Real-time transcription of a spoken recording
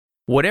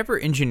Whatever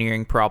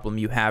engineering problem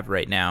you have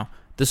right now,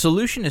 the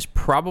solution is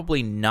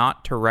probably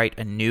not to write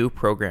a new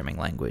programming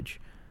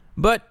language.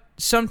 But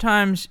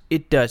sometimes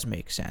it does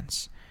make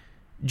sense.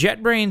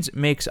 JetBrains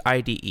makes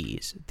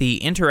IDEs, the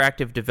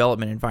interactive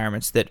development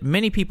environments that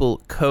many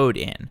people code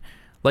in,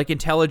 like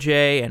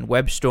IntelliJ and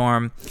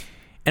WebStorm,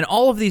 and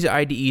all of these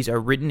IDEs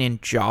are written in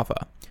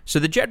Java. So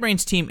the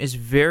JetBrains team is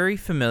very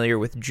familiar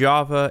with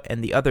Java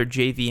and the other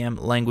JVM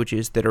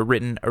languages that are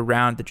written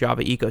around the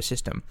Java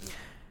ecosystem.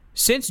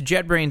 Since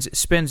JetBrains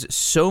spends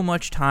so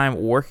much time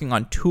working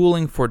on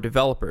tooling for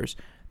developers,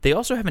 they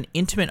also have an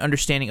intimate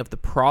understanding of the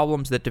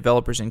problems that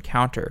developers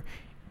encounter,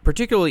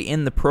 particularly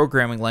in the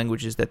programming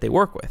languages that they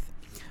work with.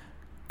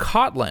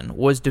 Kotlin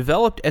was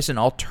developed as an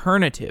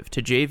alternative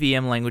to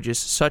JVM languages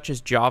such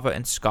as Java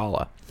and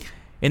Scala.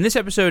 In this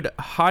episode,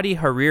 Hadi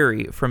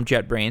Hariri from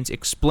JetBrains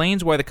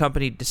explains why the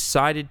company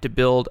decided to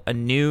build a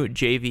new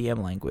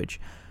JVM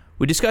language.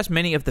 We discuss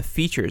many of the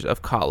features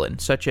of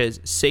Kotlin, such as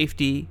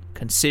safety,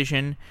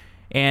 concision,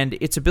 and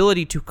its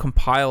ability to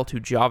compile to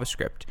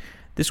JavaScript.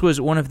 This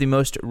was one of the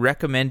most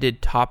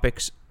recommended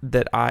topics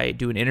that I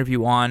do an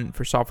interview on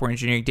for Software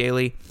Engineering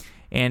Daily.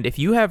 And if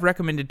you have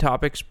recommended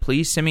topics,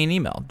 please send me an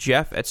email,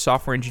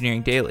 jeff@Software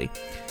Engineering Daily.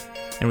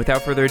 And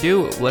without further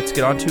ado, let's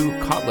get on to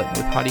Kotlin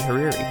with Hadi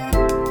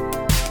Hariri.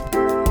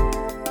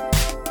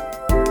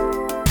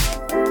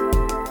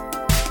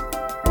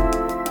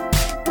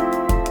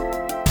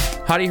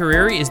 Hadi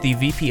Hariri is the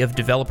VP of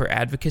Developer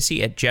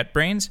Advocacy at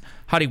JetBrains.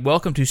 Hadi,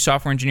 welcome to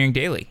Software Engineering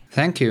Daily.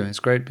 Thank you.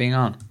 It's great being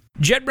on.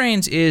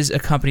 JetBrains is a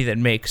company that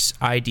makes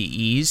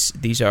IDEs.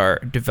 These are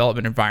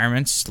development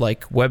environments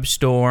like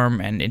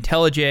WebStorm and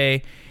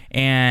IntelliJ,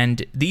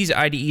 and these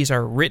IDEs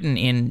are written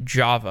in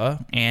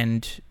Java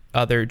and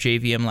other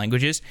JVM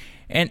languages.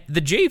 And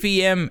the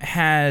JVM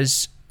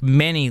has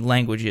many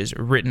languages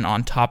written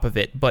on top of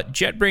it, but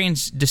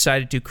JetBrains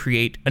decided to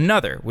create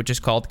another, which is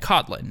called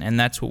Kotlin, and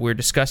that's what we're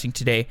discussing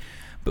today.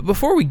 But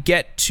before we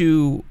get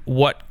to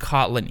what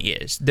Kotlin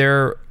is,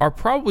 there are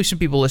probably some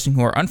people listening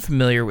who are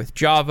unfamiliar with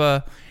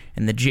Java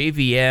and the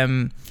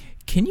JVM.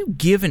 Can you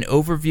give an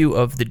overview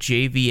of the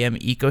JVM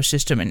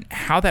ecosystem and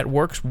how that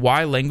works,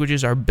 why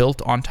languages are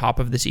built on top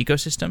of this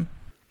ecosystem?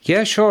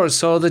 Yeah, sure.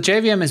 So the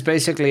JVM is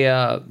basically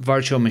a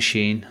virtual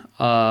machine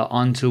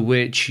onto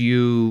which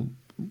you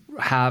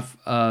have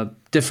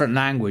different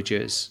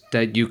languages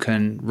that you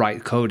can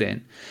write code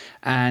in.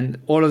 And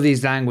all of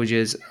these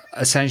languages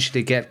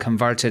essentially get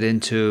converted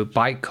into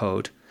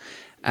bytecode.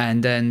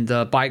 And then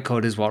the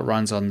bytecode is what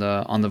runs on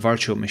the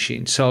virtual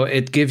machine. So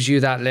it gives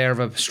you that layer of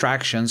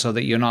abstraction so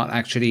that you're not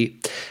actually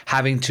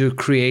having to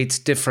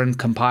create different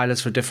compilers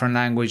for different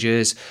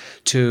languages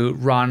to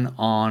run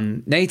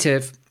on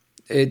native.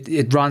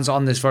 It runs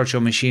on this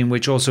virtual machine,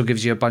 which also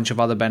gives you a bunch of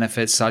other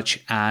benefits such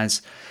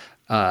as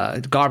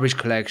garbage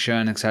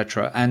collection,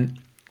 etc. And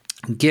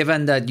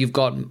given that you've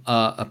got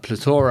a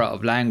plethora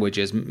of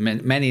languages,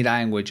 many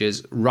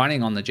languages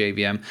running on the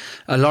JVM,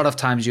 a lot of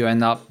times you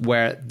end up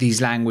where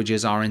these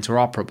languages are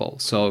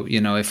interoperable. So,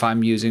 if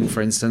I'm using,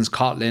 for instance,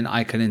 Kotlin,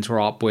 I can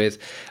interop with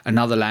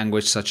another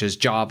language such as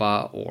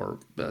Java or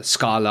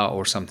Scala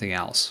or something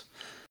else.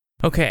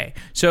 Okay,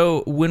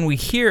 so when we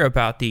hear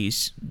about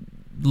these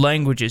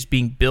languages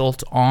being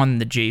built on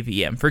the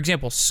JVM, for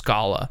example,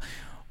 Scala,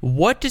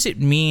 what does it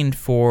mean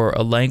for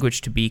a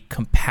language to be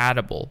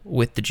compatible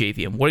with the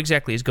JVM? What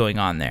exactly is going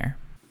on there?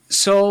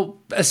 So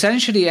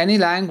essentially, any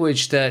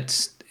language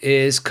that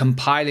is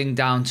compiling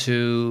down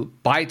to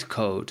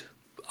bytecode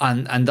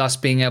and thus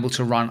being able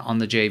to run on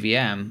the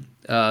JVM,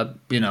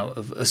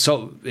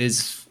 so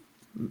is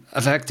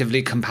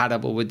effectively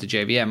compatible with the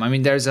JVM. I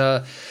mean,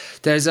 the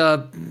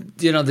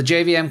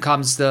JVM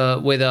comes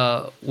with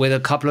a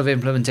couple of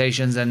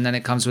implementations, and then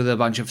it comes with a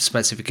bunch of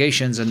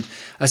specifications, and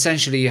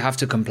essentially you have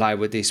to comply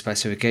with these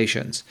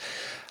specifications.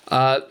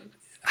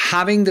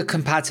 Having the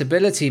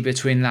compatibility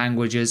between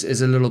languages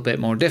is a little bit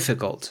more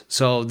difficult.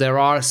 So there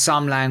are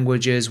some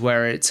languages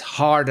where it's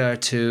harder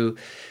to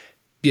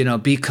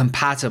be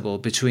compatible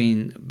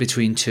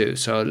between two.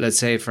 So let's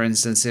say, for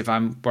instance, if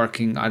I'm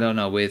working,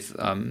 with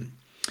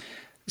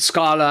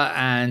Scala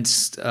and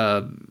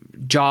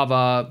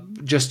Java,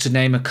 just to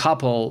name a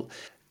couple,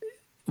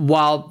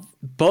 while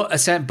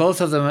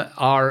both of them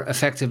are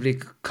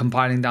effectively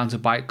compiling down to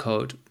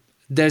bytecode,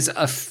 there's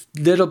a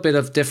little bit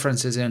of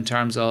differences in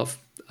terms of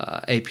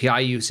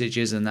API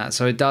usages and that.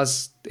 So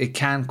it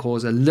can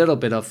cause a little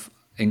bit of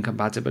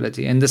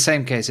incompatibility. And the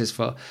same cases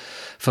for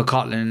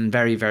Kotlin in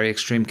very, very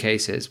extreme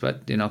cases.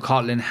 But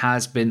Kotlin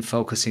has been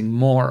focusing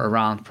more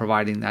around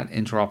providing that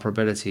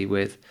interoperability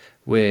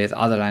with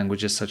other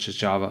languages such as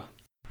Java.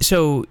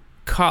 So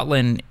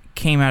Kotlin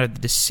came out of the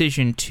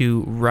decision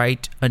to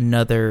write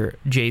another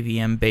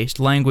JVM-based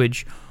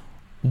language.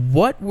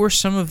 What were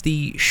some of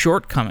the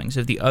shortcomings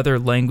of the other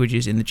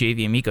languages in the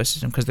JVM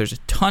ecosystem? Because there's a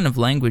ton of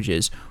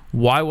languages.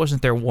 Why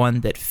wasn't there one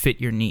that fit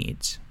your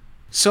needs?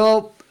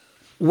 So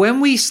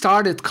when we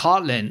started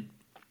Kotlin,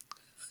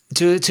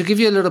 to give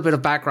you a little bit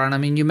of background, I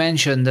mean, you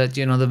mentioned that,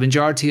 the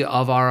majority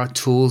of our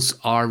tools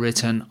are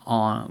written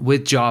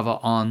with Java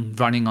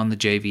running on the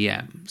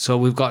JVM. So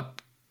we've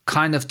got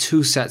kind of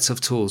two sets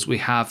of tools. We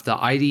have the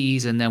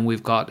IDEs, and then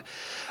we've got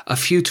a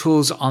few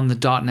tools on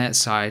the .NET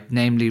side,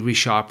 namely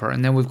ReSharper,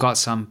 and then we've got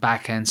some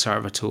back-end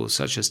server tools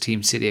such as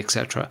TeamCity,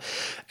 etc.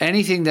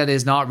 Anything that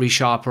is not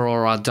ReSharper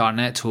or our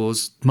 .NET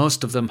tools,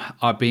 most of them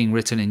are being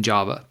written in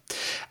Java.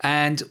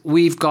 And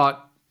we've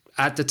got,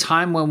 at the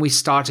time when we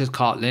started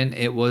Kotlin,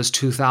 it was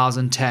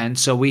 2010,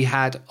 so we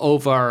had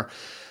over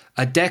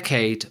a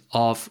decade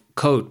of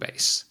code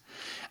base.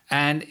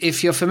 And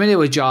if you're familiar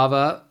with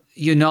Java,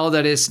 you know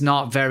that it's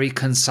not very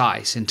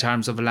concise in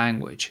terms of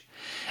language.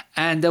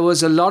 And there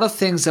was a lot of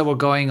things that were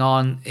going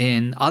on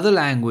in other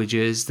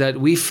languages that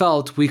we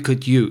felt we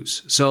could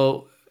use.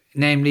 So,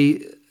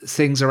 namely,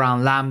 things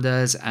around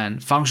lambdas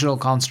and functional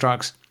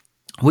constructs,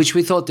 which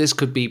we thought this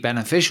could be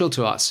beneficial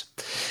to us.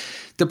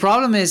 The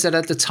problem is that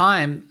at the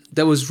time,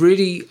 there was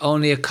really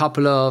only a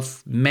couple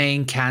of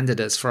main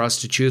candidates for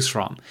us to choose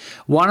from.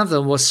 One of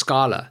them was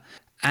Scala.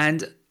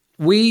 And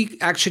we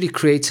actually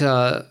create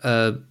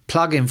a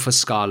plugin for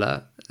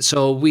Scala.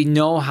 So we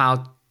know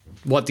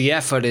what the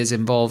effort is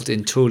involved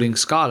in tooling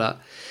Scala,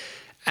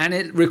 and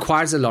it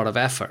requires a lot of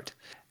effort.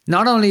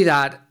 Not only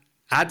that,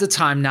 at the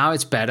time, now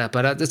it's better,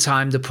 but at the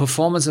time, the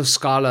performance of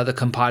Scala, the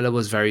compiler,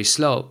 was very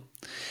slow.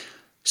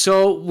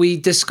 So we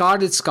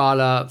discarded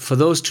Scala for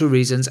those two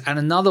reasons, and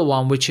another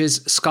one, which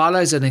is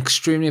Scala is an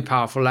extremely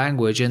powerful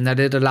language in that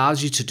it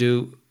allows you to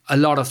do a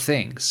lot of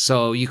things.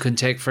 So you can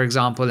take, for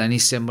example, any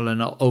symbol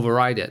and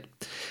override it.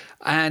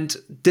 And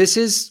this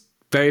is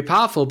very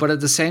powerful, but at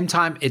the same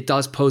time, it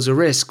does pose a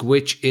risk,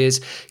 which is,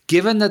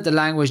 given that the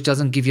language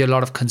doesn't give you a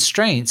lot of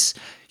constraints,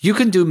 you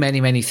can do many,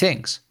 many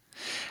things.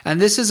 And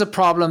this is a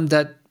problem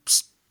that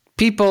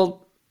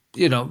people,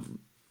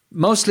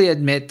 mostly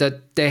admit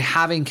that they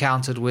have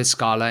encountered with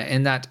Scala,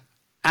 in that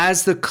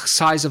as the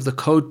size of the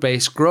code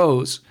base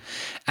grows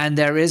and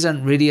there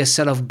isn't really a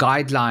set of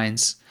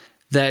guidelines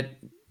that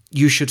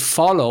you should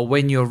follow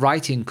when you're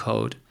writing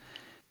code,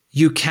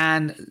 you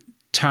can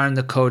turn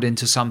the code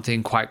into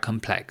something quite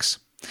complex.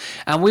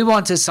 And we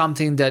wanted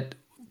something that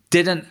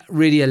didn't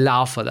really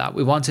allow for that.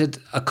 We wanted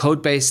a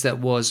code base that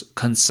was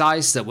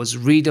concise, that was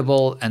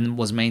readable, and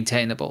was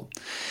maintainable.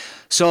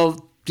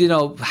 So,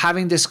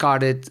 having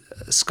discarded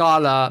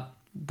Scala,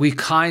 we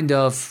kind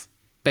of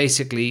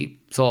basically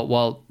thought,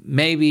 well,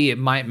 maybe it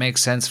might make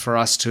sense for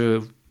us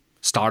to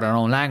start our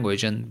own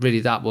language. And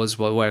really that was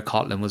where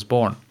Kotlin was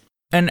born.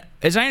 And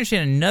as I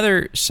understand,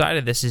 another side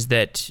of this is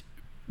that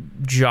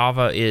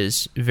Java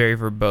is very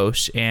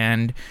verbose,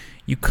 and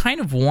you kind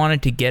of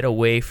wanted to get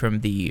away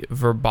from the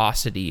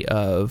verbosity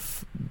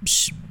of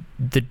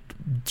the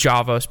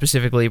Java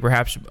specifically,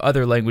 perhaps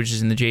other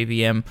languages in the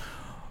JVM.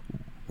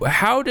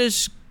 How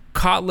does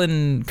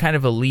Kotlin kind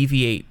of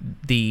alleviate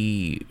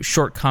the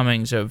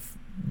shortcomings of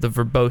the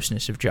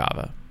verboseness of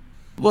Java?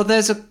 Well,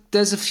 there's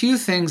a few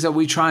things that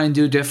we try and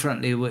do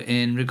differently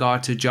in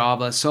regard to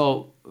Java.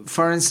 So,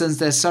 for instance,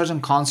 there's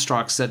certain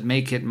constructs that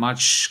make it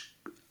much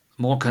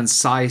more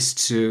concise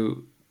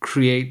to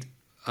create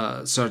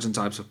certain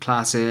types of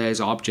classes,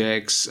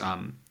 objects,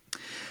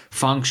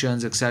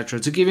 functions, etc.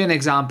 To give you an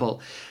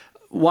example,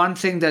 one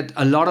thing that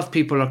a lot of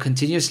people are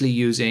continuously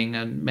using,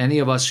 and many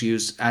of us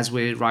use as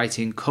we're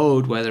writing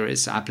code, whether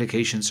it's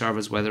application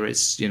servers, whether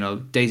it's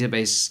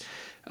database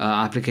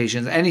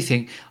applications,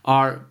 anything,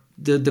 are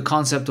the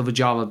concept of a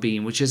Java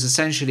bean, which is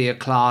essentially a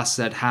class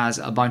that has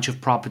a bunch of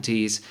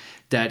properties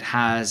that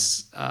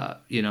has,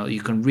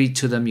 you can read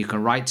to them, you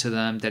can write to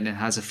them, then it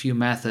has a few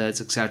methods,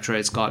 etc.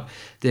 It's got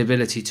the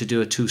ability to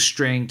do a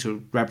toString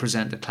to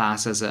represent the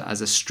class as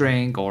a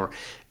string, or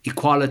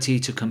equality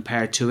to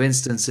compare two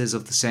instances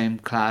of the same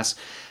class,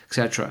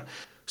 etc.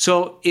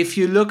 So if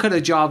you look at a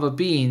Java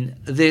bean,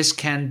 this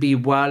can be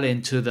well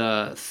into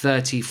the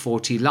 30,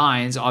 40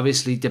 lines,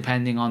 obviously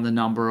depending on the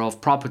number of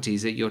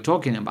properties that you're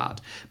talking about.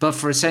 But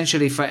for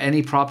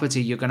any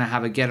property, you're going to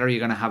have a getter, you're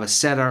going to have a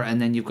setter,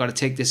 and then you've got to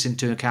take this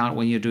into account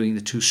when you're doing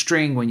the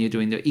toString, when you're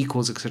doing the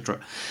equals, etc.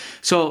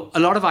 So a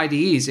lot of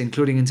IDEs,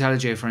 including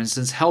IntelliJ, for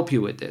instance, help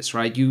you with this,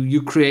 right?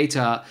 You create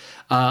a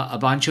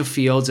bunch of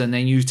fields, and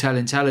then you tell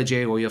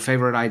IntelliJ or your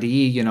favorite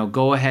IDE,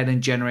 go ahead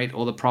and generate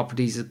all the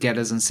properties,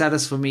 getters and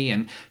setters for me,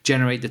 and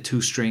generate the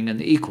toString and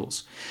the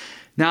equals.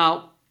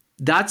 Now,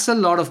 that's a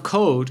lot of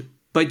code,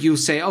 but you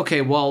say,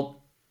 okay,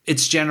 well,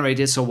 it's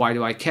generated, so why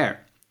do I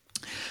care?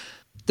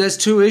 There's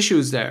two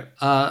issues there.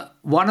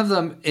 One of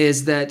them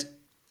is that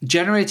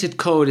generated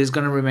code is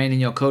going to remain in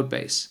your code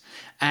base.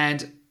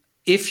 And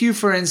if you,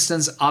 for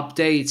instance,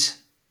 update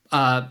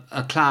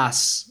a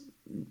class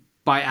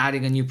by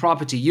adding a new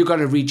property, you got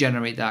to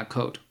regenerate that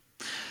code.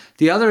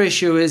 The other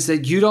issue is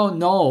that you don't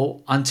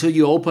know until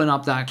you open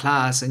up that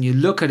class and you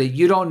look at it,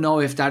 you don't know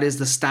if that is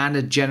the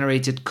standard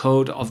generated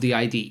code of the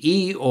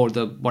IDE or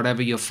the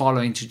whatever you're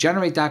following to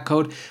generate that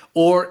code,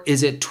 or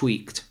is it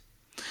tweaked?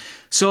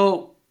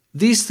 So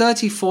these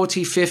 30,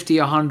 40, 50,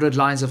 100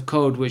 lines of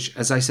code, which,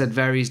 as I said,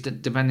 varies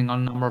depending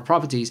on the number of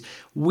properties,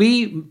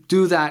 we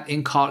do that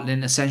in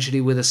Kotlin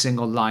essentially with a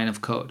single line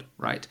of code,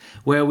 right?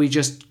 Where we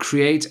just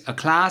create a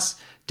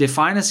class,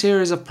 define a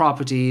series of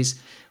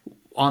properties.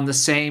 on the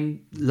same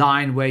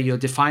line where you're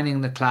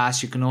defining the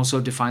class, you can also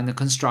define the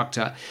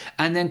constructor.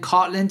 And then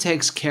Kotlin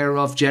takes care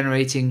of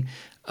generating,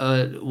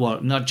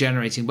 not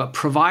generating, but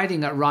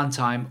providing at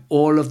runtime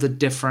all of the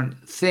different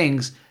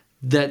things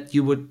that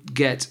you would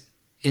get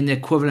in the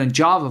equivalent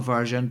Java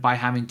version by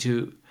having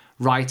to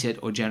write it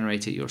or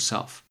generate it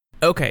yourself.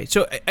 Okay,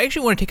 so I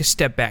actually want to take a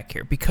step back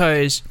here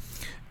because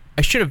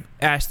I should have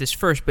asked this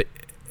first, but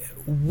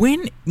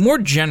more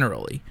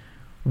generally,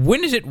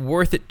 when is it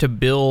worth it to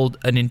build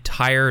an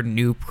entire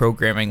new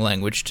programming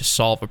language to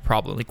solve a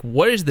problem? Like,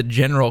 what is the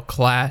general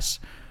class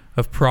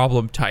of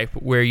problem type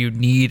where you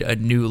need a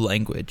new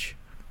language?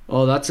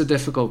 Oh, that's a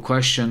difficult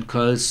question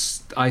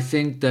because I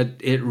think that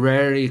it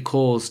rarely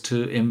calls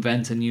to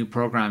invent a new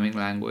programming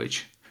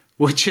language,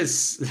 which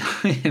is,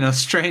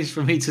 strange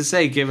for me to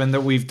say given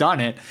that we've done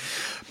it.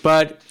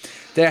 But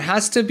there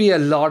has to be a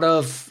lot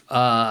of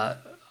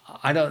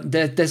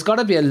there's got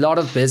to be a lot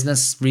of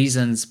business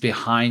reasons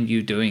behind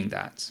you doing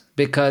that.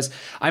 Because,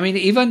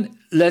 even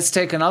let's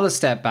take another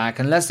step back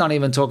and let's not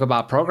even talk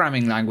about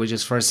programming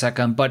languages for a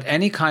second, but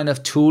any kind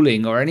of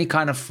tooling or any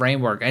kind of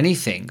framework,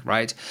 anything,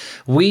 right?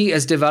 We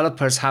as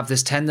developers have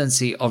this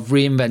tendency of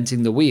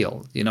reinventing the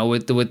wheel,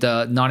 with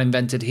the not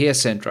invented here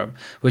syndrome,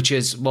 which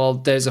is, well,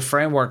 there's a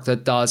framework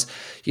that does,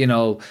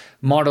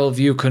 model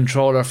view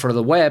controller for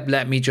the web.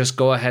 Let me just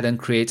go ahead and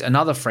create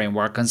another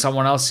framework. And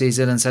someone else sees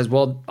it and says,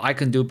 well, I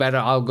can do better.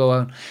 I'll go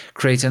and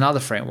create another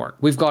framework.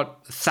 We've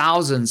got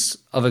thousands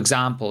of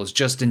examples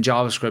just in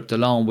JavaScript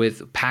alone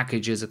with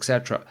packages,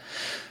 etc.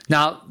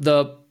 Now,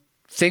 the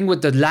thing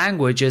with the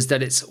language is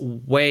that it's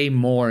way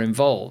more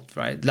involved,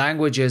 right?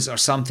 Languages are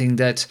something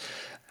that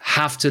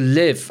have to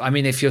live.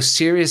 If you're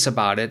serious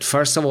about it,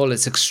 first of all,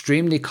 it's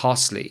extremely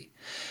costly.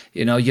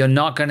 You're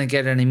not going to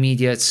get an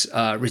immediate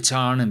return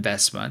on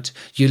investment.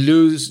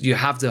 You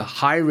have the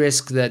high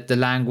risk that the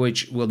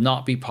language will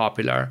not be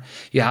popular.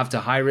 You have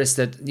the high risk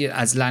that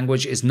as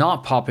language is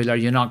not popular,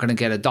 you're not going to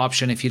get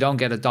adoption. If you don't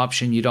get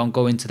adoption, you don't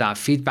go into that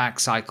feedback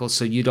cycle.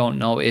 So you don't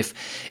know if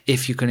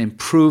you can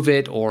improve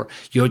it or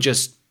you're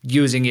just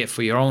using it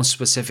for your own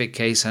specific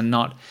case and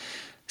not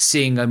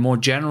seeing a more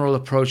general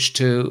approach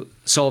to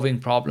solving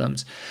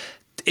problems.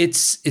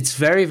 It's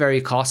very,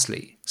 very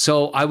costly.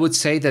 So I would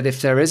say that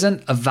if there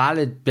isn't a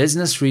valid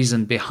business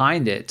reason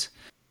behind it,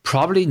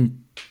 probably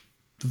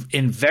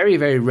in very,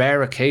 very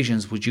rare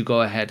occasions would you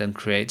go ahead and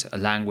create a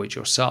language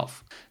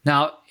yourself.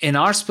 Now, in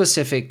our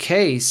specific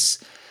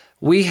case,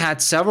 we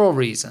had several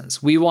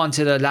reasons. We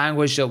wanted a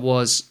language that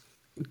was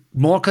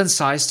more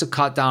concise to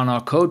cut down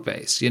our code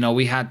base.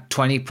 We had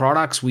 20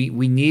 products. We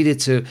needed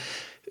to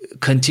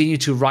continue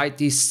to write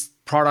these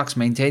products,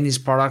 maintain these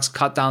products,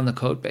 cut down the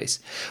code base.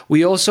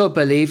 We also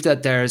believe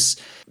that there's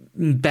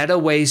better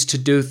ways to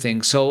do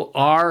things. So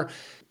our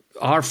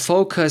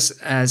focus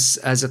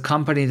as a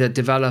company that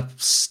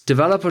develops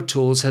developer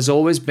tools has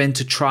always been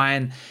to try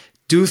and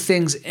do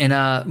things in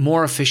a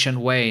more efficient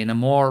way, in a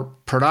more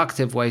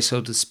productive way,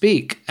 so to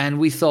speak. And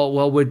we thought,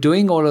 well, we're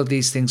doing all of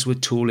these things with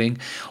tooling.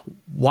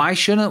 Why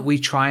shouldn't we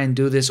try and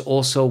do this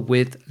also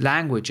with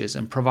languages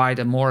and provide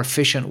a more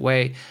efficient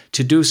way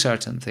to do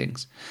certain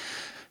things?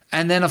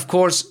 And then, of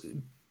course,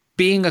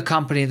 being a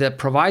company that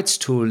provides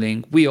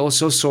tooling, we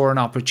also saw an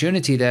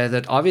opportunity there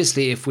that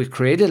obviously if we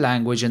create a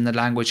language and the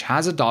language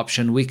has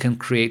adoption, we can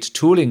create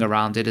tooling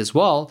around it as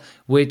well,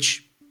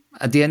 which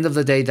at the end of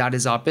the day, that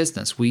is our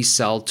business. We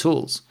sell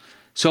tools.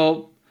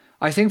 So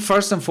I think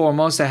first and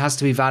foremost, there has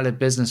to be valid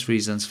business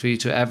reasons for you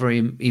to ever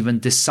even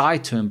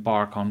decide to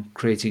embark on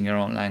creating your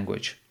own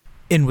language.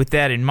 And with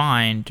that in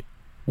mind,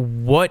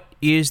 what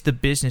is the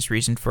business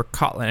reason for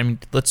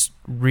Kotlin? Let's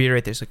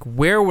reiterate this.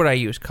 Where would I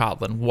use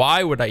Kotlin?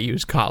 Why would I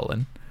use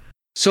Kotlin?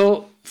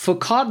 So for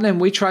Kotlin,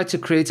 we tried to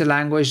create a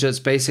language that's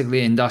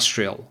basically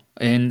industrial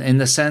in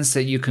the sense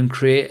that you can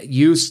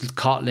use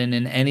Kotlin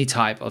in any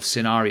type of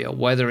scenario,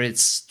 whether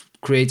it's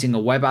creating a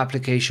web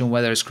application,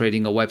 whether it's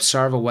creating a web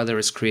server, whether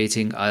it's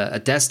creating a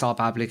desktop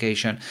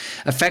application.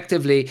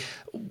 Effectively,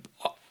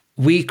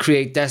 we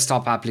create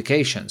desktop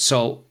applications.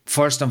 So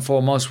first and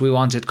foremost, we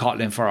wanted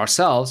Kotlin for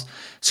ourselves.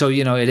 So,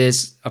 it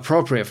is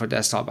appropriate for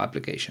desktop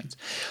applications.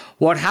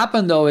 What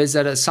happened, though, is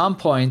that at some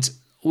point,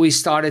 we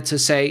started to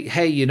say,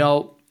 hey,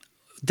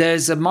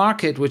 there's a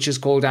market which is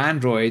called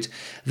Android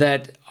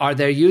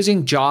they're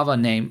using Java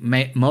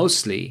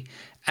mostly.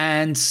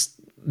 And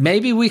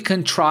maybe we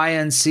can try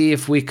and see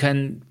if we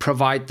can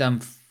provide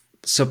them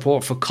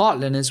support for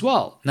Kotlin as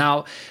well.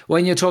 Now,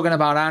 when you're talking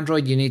about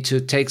Android, you need to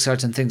take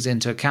certain things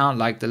into account,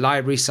 like the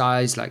library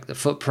size, like the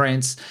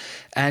footprints.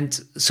 And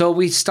so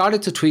we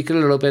started to tweak it a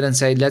little bit and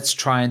say, let's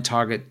try and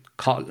target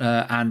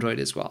Android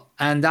as well.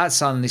 And that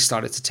suddenly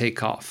started to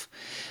take off.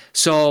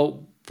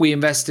 So we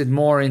invested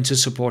more into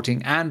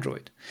supporting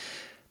Android.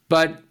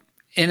 But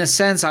in a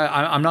sense,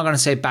 I'm not going to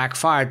say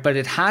backfired, but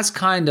it has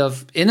kind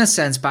of, in a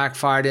sense,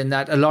 backfired in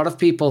that a lot of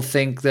people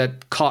think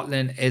that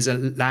Kotlin is a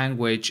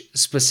language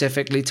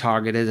specifically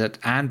targeted at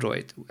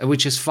Android,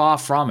 which is far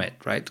from it,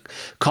 right?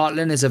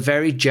 Kotlin is a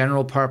very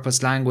general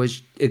purpose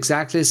language,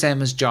 exactly the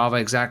same as Java,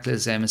 exactly the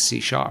same as C#.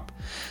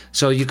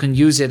 So you can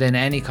use it in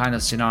any kind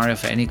of scenario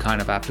for any kind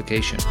of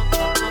application.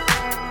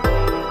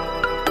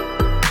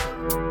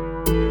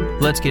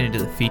 Let's get into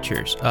the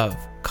features of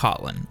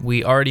Kotlin.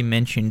 We already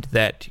mentioned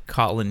that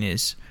Kotlin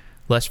is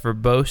less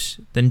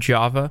verbose than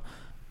Java.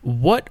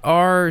 What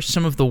are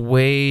some of the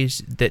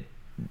ways that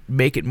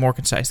make it more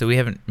concise that we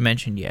haven't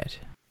mentioned yet?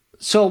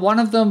 So one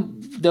of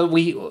them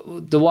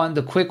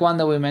the quick one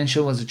that we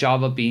mentioned was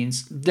Java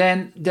Beans.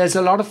 Then there's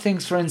a lot of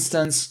things. For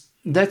instance,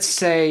 let's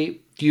say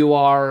you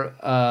are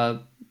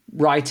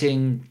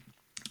writing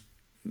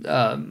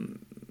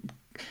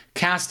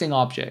casting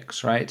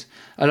objects, right?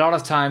 A lot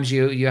of times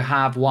you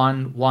have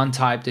one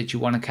type that you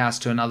want to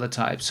cast to another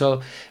type.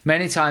 So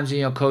many times in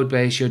your code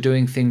base, you're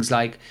doing things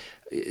like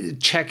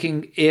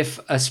checking if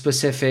a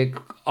specific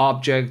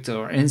object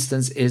or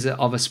instance is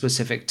of a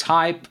specific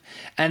type.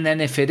 And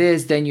then if it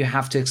is, then you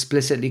have to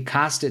explicitly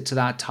cast it to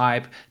that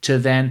type to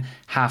then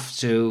have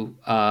to,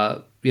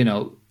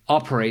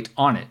 operate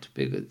on it,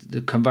 because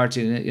the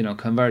conversion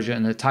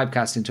and the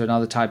typecasting to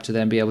another type to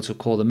then be able to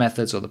call the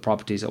methods or the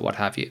properties or what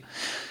have you.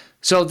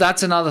 So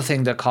that's another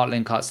thing that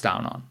Kotlin cuts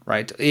down on,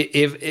 right?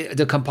 If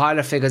the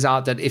compiler figures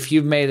out that if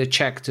you've made a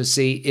check to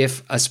see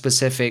if a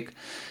specific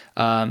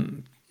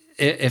object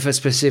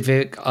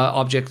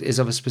is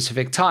of a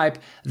specific type,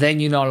 then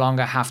you no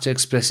longer have to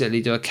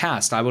explicitly do a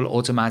cast. I will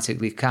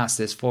automatically cast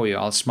this for you.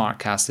 I'll smart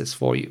cast this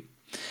for you.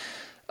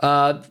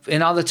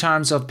 In other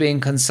terms of being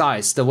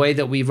concise, the way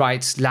that we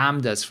write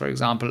lambdas, for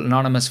example,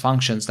 anonymous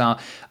functions. Now,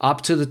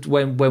 up to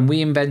when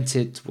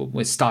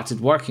we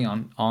started working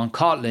on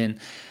Kotlin,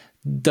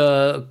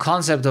 the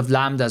concept of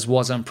lambdas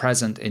wasn't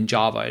present in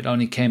Java. It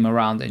only came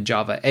around in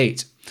Java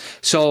 8.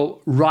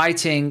 So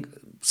writing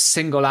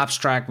single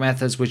abstract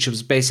methods, which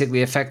was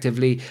basically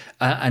effectively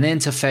an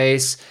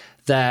interface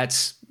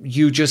that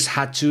you just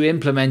had to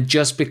implement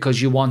just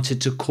because you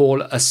wanted to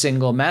call a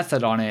single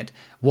method on it,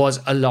 was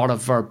a lot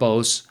of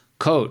verbose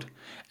code.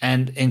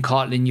 And in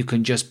Kotlin, you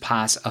can just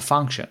pass a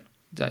function.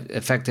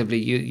 Effectively,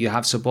 you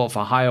have support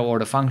for higher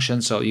order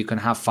functions, so you can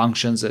have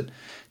functions that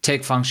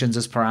take functions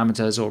as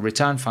parameters or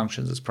return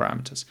functions as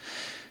parameters.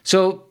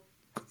 So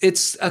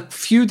it's a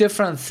few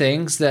different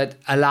things that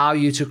allow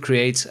you to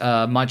create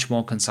much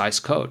more concise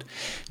code.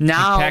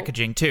 Now, and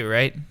packaging too,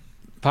 right?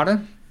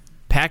 Pardon?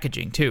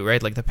 Packaging too,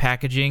 right? Like the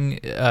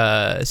packaging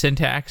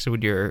syntax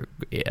when you're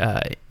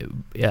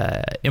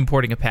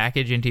importing a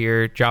package into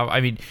your Java. I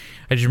mean,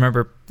 I just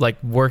remember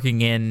like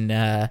working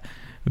in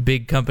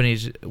big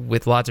companies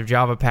with lots of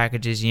Java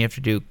packages, and you have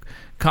to do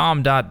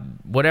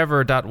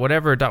com.whatever,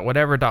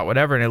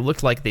 and it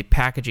looked like the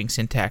packaging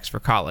syntax for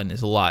Kotlin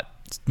is a lot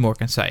more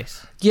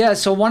concise. Yeah,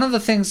 so one of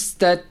the things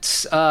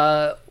that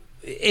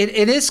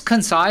it is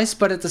concise,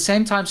 but at the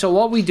same time, so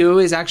what we do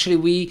is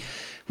actually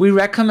we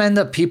recommend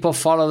that people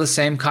follow the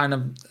same kind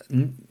of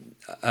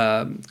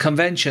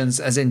conventions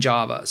as in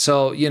Java.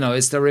 So,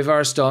 it's the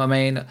reverse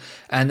domain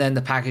and then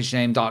the package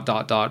name ...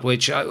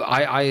 which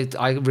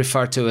I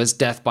refer to as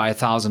death by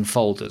 1,000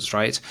 folders,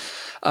 right?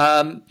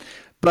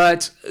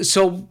 But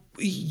so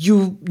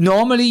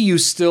you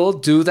still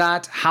do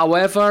that.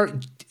 However,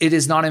 it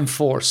is not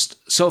enforced.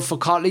 So for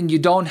Kotlin, you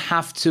don't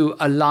have to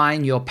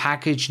align your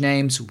package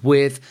names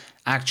with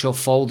actual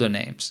folder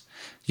names.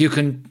 You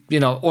can,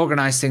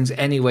 organize things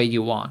any way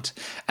you want.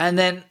 And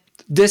then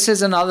this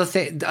is another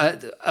thing,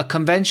 a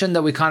convention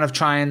that we kind of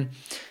try and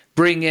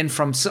bring in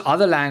from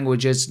other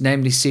languages,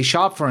 namely C#,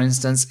 for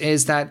instance,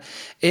 is that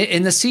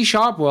in the C#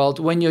 world,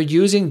 when you're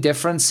using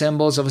different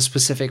symbols of a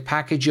specific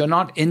package, you're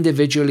not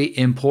individually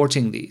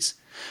importing these.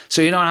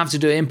 So you don't have to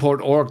do import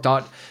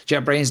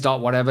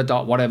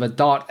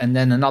org.jetbrains.whatever, and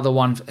then another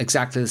one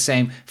exactly the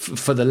same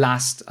for the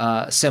last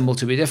symbol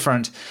to be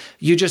different.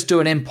 You just do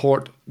an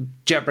import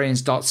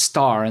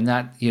jetbrains.star, and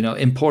that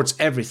imports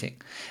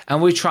everything. And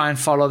we try and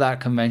follow that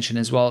convention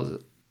as well,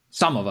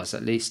 some of us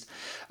at least.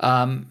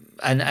 And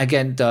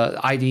again, the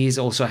IDEs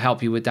also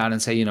help you with that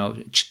and say,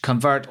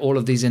 convert all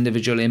of these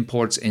individual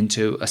imports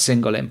into a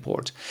single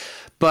import.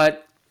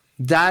 But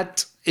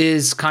that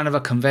is kind of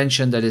a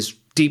convention that is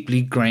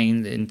deeply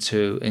grained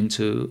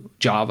into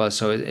Java,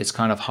 so it's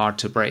kind of hard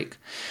to break.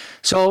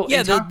 So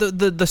yeah,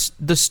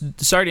 the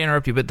sorry to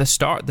interrupt you, but the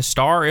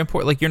star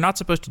import, like you're not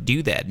supposed to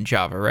do that in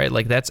Java, right?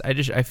 Like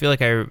I feel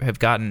like I have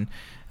gotten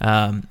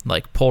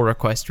like pull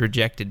requests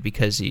rejected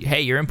because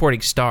you're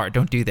importing star,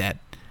 don't do that.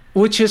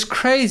 Which is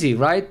crazy,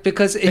 right?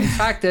 Because in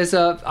fact, there's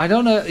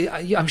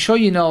I'm sure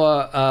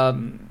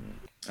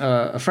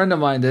a friend of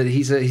mine that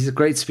he's a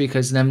great speaker.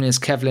 His name is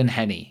Kevlin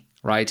Henney.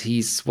 Right,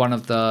 he's one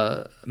of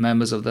the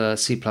members of the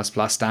C++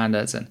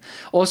 standards and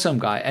awesome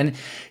guy. And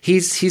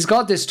he's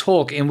got this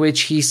talk in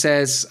which he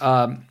says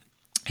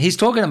he's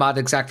talking about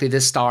exactly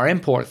this star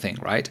import thing,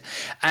 right?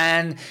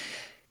 And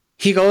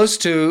he goes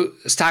to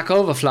Stack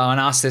Overflow and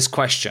asks this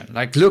question,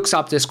 like looks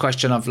up this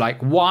question of like,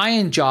 why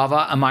in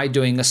Java am I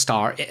doing a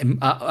star?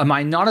 Am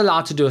I not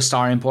allowed to do a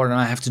star import and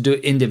I have to do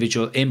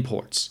individual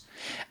imports?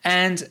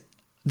 And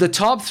the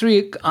top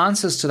 3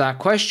 answers to that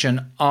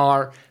question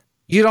are,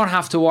 you don't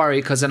have to worry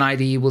because an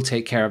IDE will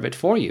take care of it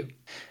for you.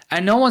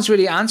 And no one's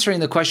really answering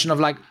the question of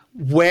like,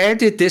 where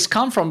did this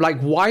come from? Like,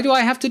 why do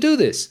I have to do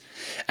this?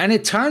 And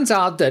it turns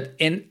out that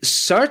in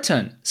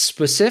certain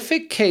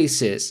specific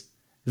cases,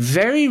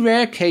 very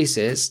rare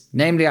cases,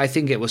 namely, I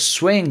think it was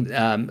swing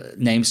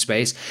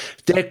namespace,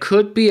 there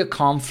could be a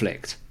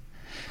conflict.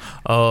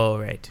 Oh,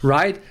 right.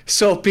 Right?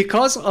 So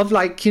because of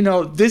like,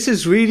 this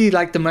is really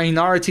like the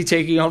minority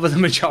taking over the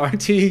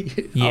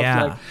majority.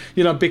 Yeah. Of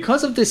like,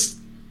 because of this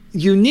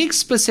unique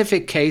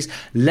specific case,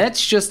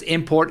 let's just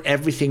import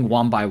everything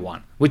one by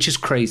one, which is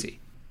crazy.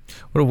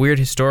 What a weird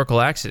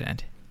historical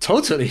accident.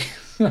 Totally.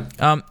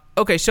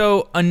 Okay,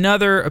 so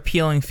another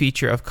appealing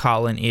feature of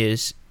Kotlin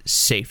is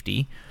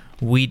safety.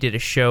 We did a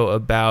show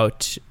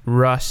about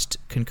Rust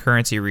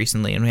concurrency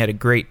recently, and we had a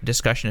great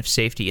discussion of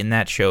safety in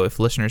that show if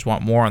listeners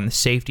want more on the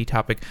safety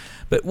topic.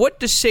 But what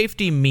does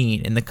safety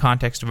mean in the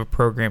context of a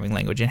programming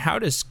language, and how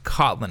does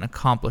Kotlin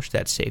accomplish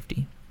that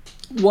safety?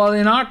 Well,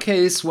 in our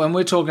case, when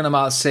we're talking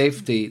about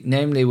safety,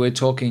 namely, we're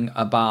talking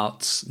about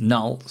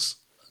nulls.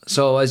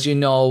 So as you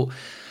know,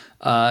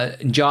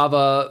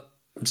 Java,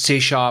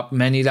 C#,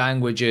 many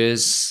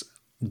languages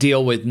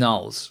deal with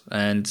nulls.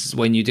 And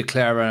when you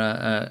declare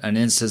an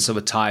instance of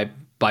a type,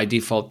 by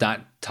default,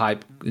 that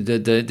type,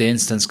 the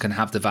instance can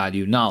have the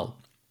value null,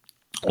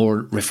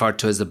 or referred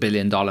to as the $1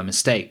 billion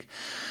mistake.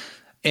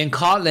 In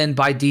Kotlin,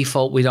 by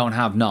default, we don't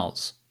have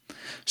nulls.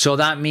 So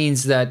that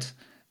means that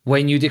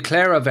when you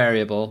declare a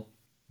variable,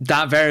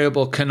 that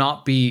variable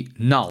cannot be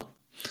null.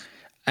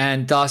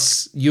 And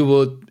thus, you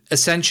would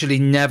essentially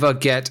never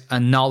get a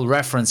null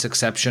reference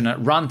exception at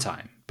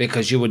runtime,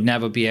 because you would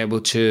never be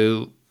able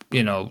to,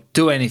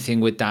 do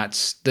anything with that.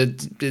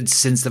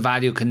 Since the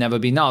value can never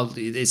be null,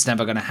 it's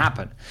never going to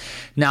happen.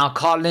 Now,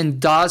 Kotlin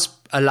does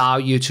allow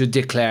you to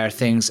declare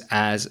things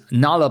as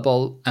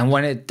nullable. And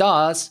when it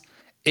does,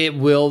 it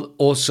will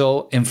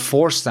also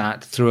enforce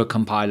that through a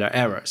compiler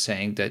error,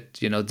 saying that,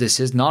 this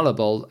is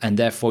nullable, and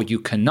therefore you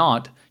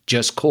cannot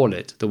just call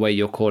it the way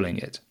you're calling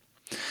it.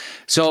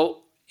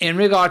 So in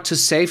regard to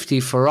safety,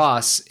 for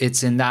us,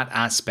 it's in that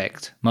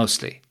aspect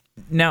mostly.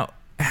 Now,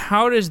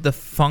 how does the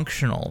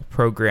functional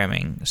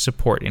programming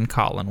support in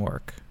Kotlin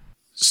work?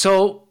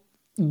 So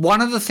one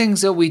of the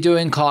things that we do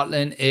in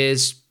Kotlin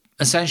is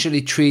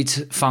essentially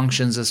treat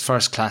functions as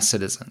first-class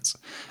citizens.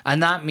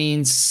 And that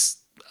means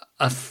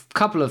a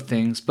couple of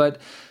things.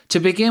 But to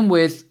begin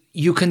with,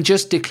 you can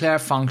just declare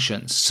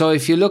functions. So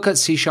if you look at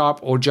C#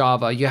 or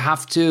Java, you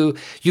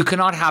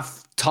cannot have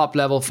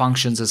top-level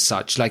functions as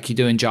such, like you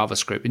do in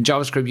JavaScript. In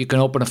JavaScript, you can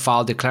open a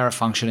file, declare a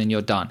function, and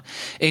you're done.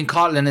 In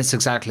Kotlin, it's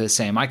exactly the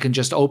same. I can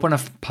just open a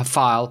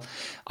file.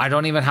 I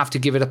don't even have to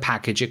give it a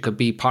package. It could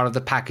be part of the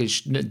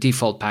package,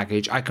 default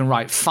package. I can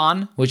write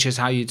fun, which is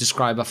how you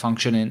describe a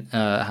function in,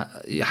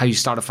 how you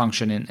start a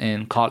function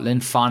in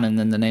Kotlin, fun, and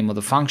then the name of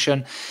the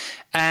function,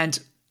 and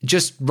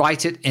just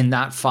write it in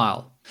that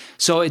file.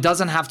 So it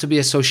doesn't have to be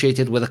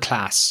associated with a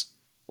class,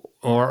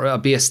 or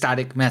be a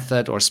static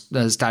method, or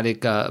a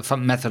static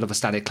method of a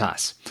static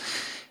class.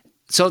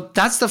 So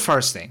that's the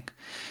first thing.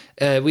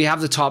 We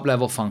have the top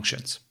level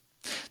functions.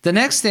 The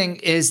next thing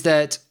is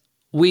that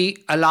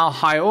we allow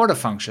higher order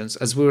functions,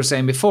 as we were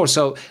saying before.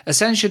 So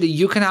essentially,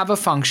 you can have a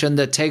function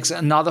that takes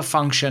another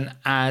function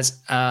as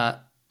an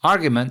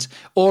argument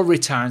or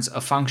returns a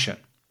function.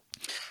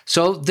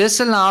 So this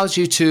allows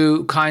you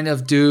to kind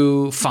of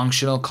do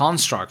functional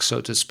constructs,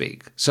 so to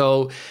speak.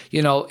 So,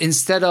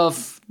 instead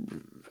of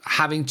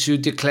having to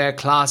declare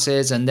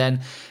classes and then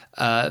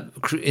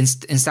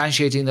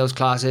instantiating those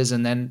classes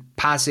and then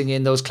passing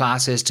in those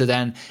classes to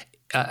then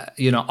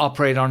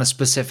operate on a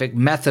specific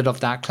method of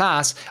that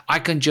class, I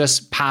can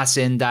just pass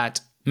in that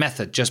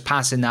method, just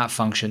pass in that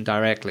function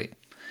directly.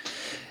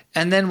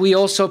 And then we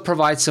also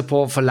provide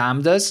support for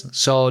lambdas.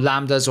 So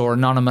lambdas or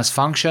anonymous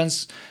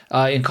functions.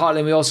 In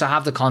Kotlin, we also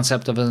have the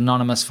concept of an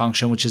anonymous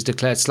function, which is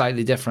declared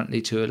slightly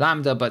differently to a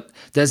lambda, but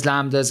there's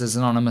lambdas as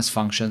anonymous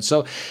functions.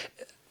 So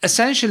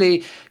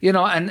essentially,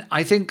 and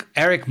I think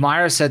Eric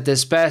Meyer said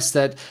this best,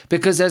 that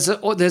because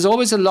there's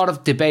always a lot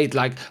of debate,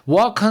 like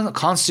what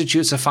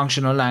constitutes a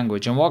functional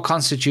language and what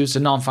constitutes a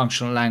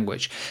non-functional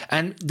language.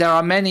 And there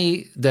are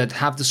many that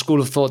have the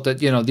school of thought that,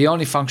 the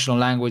only functional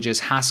language is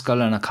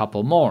Haskell and a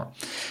couple more.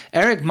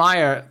 Eric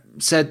Meyer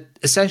said,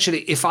 essentially,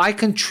 if I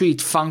can treat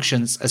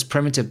functions as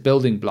primitive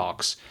building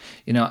blocks,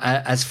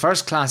 as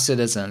first-class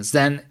citizens,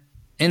 then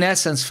in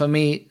essence, for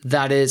me,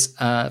 that is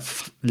a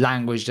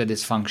language that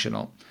is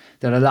functional,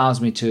 that allows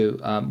me to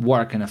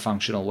work in a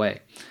functional way.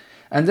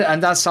 And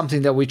that's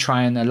something that we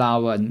try and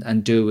allow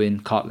and do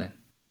in Kotlin.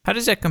 How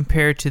does that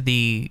compare to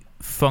the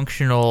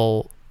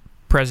functional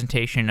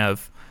presentation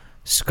of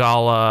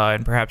Scala,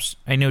 and perhaps,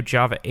 I know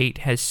Java 8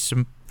 has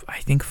some, I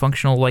think,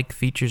 functional-like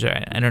features.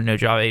 I don't know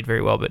Java 8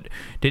 very well, but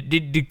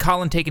did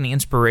Kotlin take any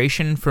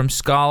inspiration from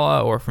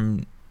Scala or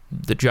from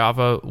the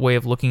Java way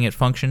of looking at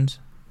functions?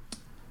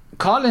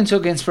 Kotlin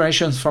took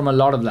inspirations from a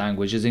lot of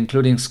languages,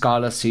 including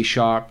Scala, C#,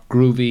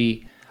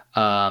 Groovy,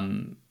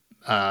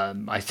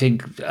 I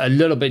think a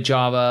little bit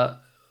Java.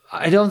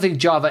 I don't think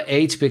Java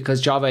 8,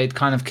 because Java 8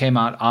 kind of came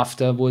out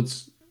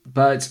afterwards.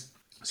 But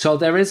so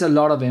there is a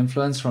lot of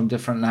influence from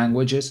different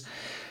languages.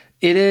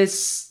 It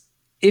is,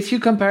 if you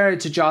compare it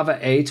to Java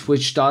 8,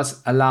 which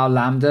does allow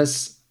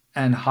lambdas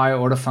and higher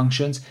order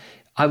functions,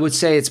 I would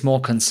say it's more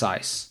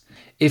concise.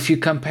 If you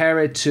compare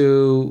it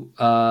to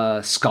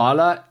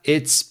Scala,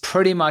 it's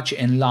pretty much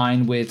in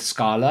line with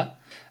Scala.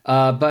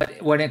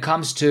 But when it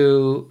comes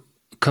to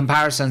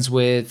comparisons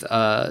with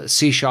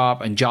C#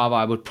 and Java,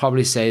 I would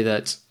probably say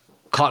that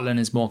Kotlin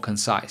is more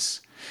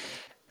concise.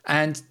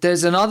 And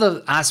there's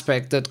another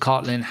aspect that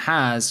Kotlin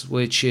has,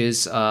 which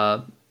is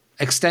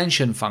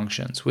extension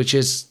functions, which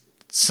is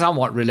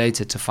somewhat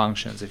related to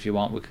functions. If you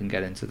want, we can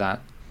get into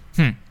that.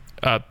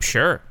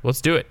 Sure.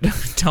 Let's do it.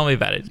 Tell me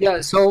about it.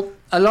 Yeah, so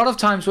a lot of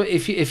times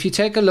if you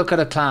take a look at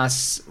a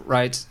class,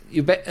 right,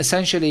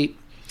 essentially,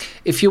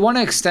 if you want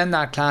to extend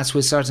that class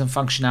with certain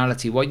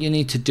functionality, what you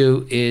need to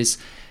do is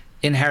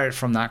inherit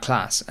from that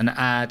class and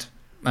add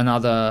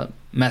another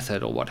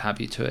method or what have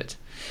you to it.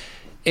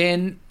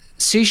 In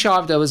C#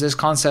 there was this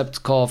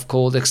concept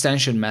called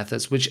extension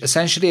methods, which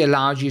essentially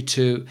allowed you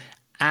to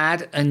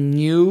add a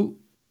new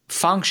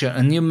function,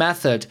 a new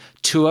method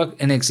to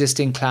an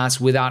existing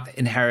class without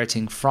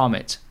inheriting from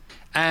it.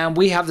 And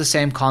we have the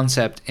same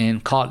concept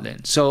in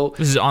Kotlin. So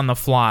this is on the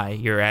fly,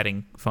 you're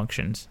adding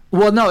functions.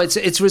 Well, no,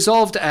 it's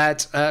resolved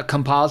at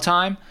compile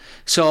time.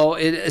 So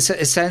it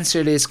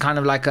essentially is kind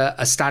of like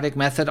a static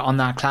method on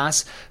that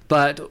class,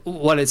 but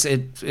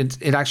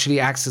it actually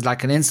acts as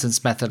like an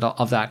instance method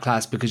of that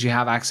class because you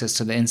have access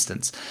to the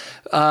instance.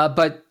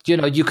 But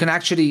you can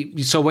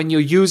actually, so when you're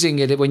using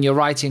it, when you're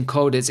writing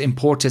code, it's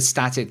imported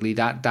statically,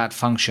 that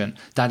function,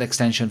 that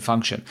extension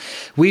function.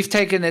 We've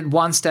taken it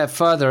one step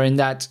further in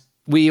that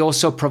we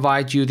also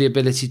provide you the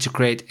ability to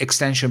create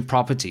extension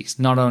properties,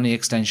 not only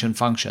extension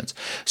functions.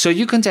 So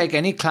you can take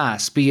any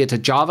class, be it a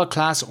Java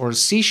class or a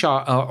C#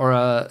 or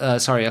a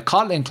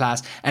Kotlin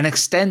class, and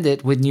extend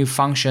it with new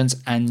functions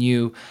and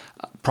new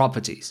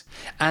properties.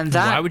 And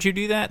that, why would you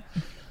do that?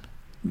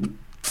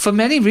 For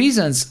many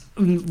reasons.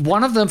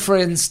 One of them, for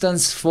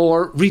instance,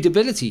 for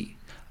readability.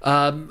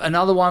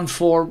 Another one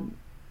for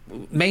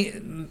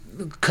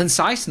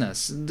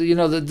conciseness.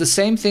 The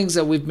same things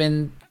that we've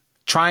been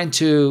trying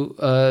to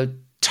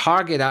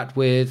target at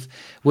with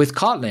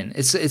Kotlin.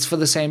 It's for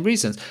the same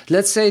reasons.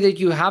 Let's say that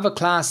you have a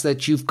class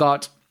that you've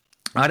got,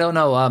 I don't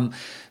know,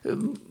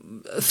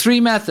 3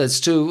 methods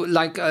to,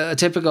 like a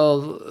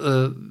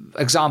typical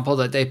example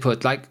that they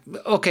put. Like,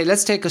 okay,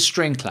 let's take a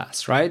string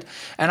class, right?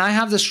 And I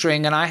have the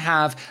string and I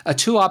have a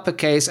 2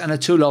 uppercase and a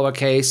 2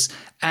 lowercase.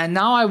 And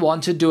now I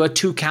want to do a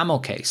 2 camel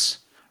case,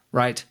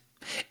 right?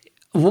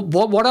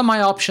 What are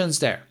my options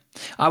there?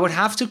 I would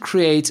have to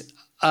create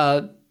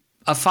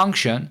a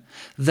function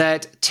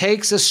that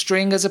takes a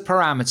string as a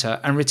parameter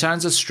and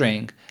returns a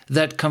string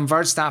that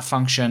converts that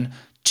function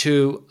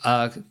to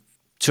a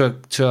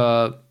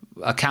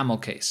camel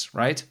case,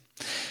 right?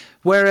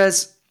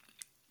 Whereas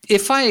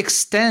if I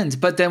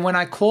extend, but then when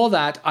I call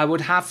that, I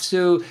would have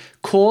to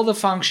call the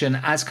function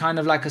as kind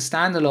of like a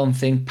standalone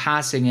thing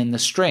passing in the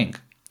string.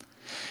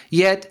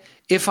 Yet,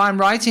 if I'm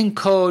writing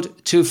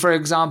code to, for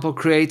example,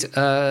 create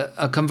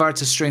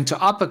convert a string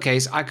to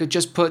uppercase, I could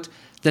just put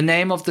the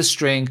name of the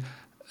string,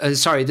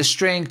 the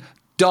string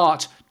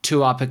dot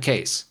to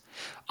uppercase.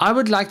 I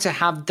would like to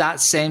have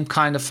that same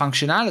kind of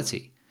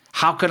functionality.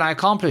 How can I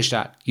accomplish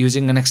that?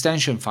 Using an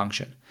extension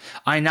function.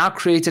 I now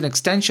create an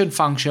extension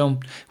function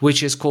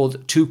which is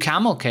called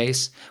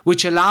toCamelCase,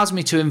 which allows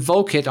me to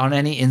invoke it on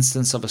any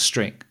instance of a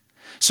string.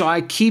 So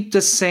I keep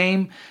the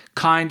same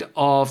kind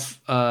of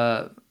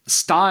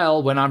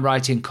style when I'm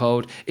writing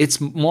code. It's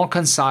more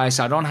concise.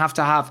 I don't have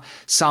to have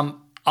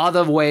some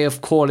other way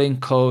of calling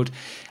code.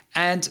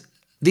 And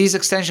these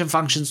extension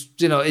functions,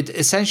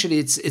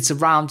 it's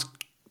around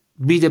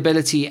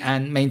readability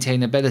and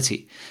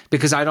maintainability,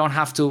 because I don't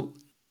have to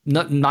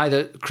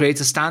neither create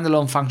a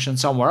standalone function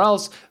somewhere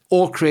else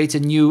or create a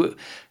new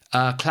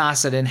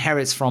class that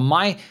inherits from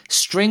my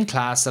string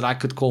class that I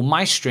could call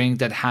my string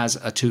that has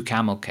a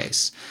toCamel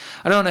case.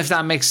 I don't know if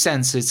that makes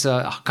sense. It's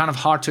kind of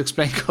hard to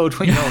explain code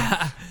when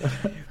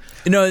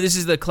No, this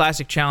is the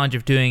classic challenge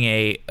of doing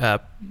a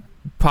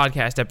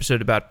podcast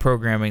episode about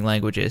programming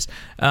languages.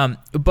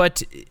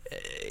 But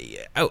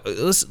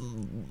let's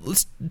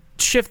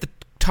shift the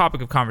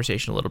topic of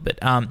conversation a little bit.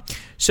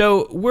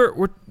 So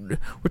we're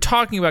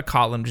talking about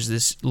Kotlin, which is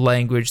this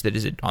language that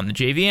is on the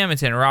JVM.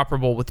 It's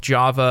interoperable with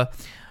Java.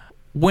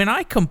 When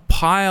I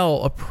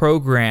compile a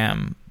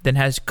program that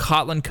has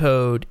Kotlin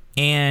code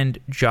and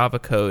Java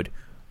code,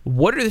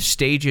 what are the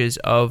stages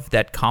of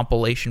that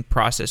compilation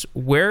process?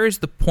 Where is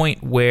the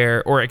point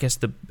where, or I guess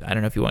I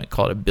don't know if you want to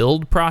call it a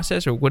build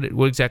process, or what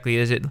exactly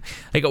is it?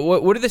 Like,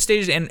 what are the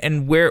stages,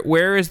 and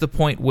where is the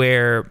point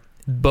where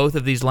both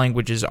of these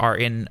languages are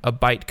in a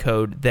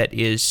bytecode that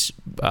is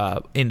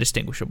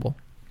indistinguishable?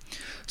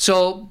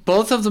 So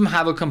both of them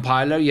have a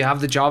compiler. You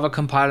have the Java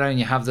compiler and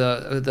you have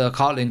the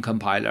Kotlin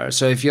compiler.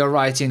 So if you're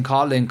writing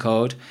Kotlin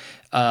code,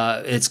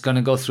 it's going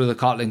to go through the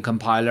Kotlin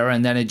compiler,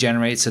 and then it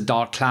generates a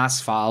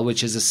 .class file,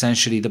 which is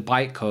essentially the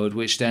bytecode,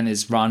 which then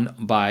is run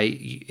by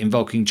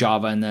invoking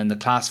Java and then the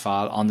class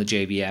file on the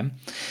JVM.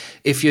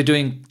 If you're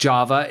doing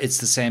Java, it's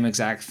the same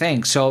exact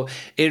thing. So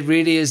it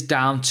really is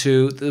down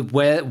to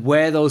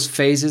where those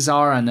phases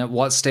are and at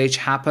what stage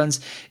happens.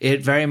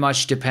 It very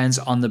much depends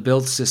on the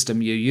build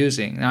system you're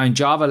using. Now in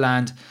Java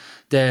land,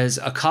 there's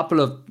a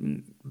couple of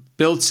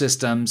build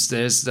systems.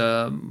 There's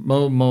the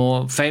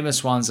more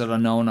famous ones that are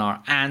known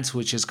are Ant,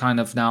 which is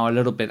kind of now a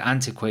little bit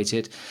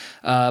antiquated.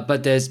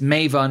 But there's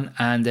Maven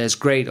and there's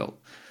Gradle.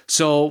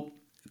 So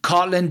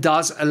Kotlin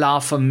does allow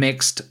for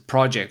mixed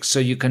projects. So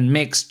you can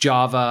mix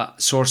Java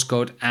source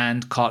code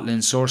and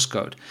Kotlin source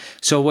code.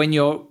 So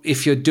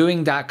if you're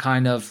doing that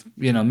kind of,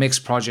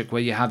 mixed project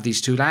where you have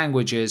these two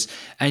languages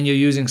and you're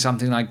using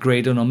something like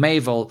Gradle or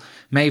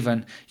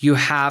Maven, you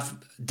have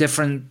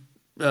different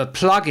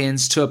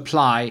plugins to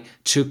apply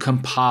to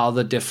compile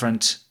the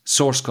different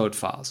source code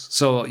files.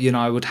 So,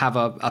 I would have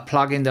a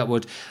plugin that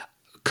would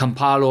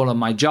compile all of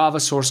my Java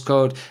source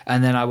code,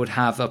 and then I would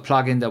have a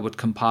plugin that would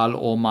compile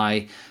all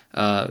my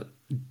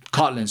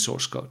Kotlin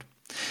source code.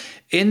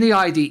 In the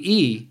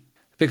IDE,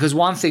 because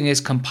one thing is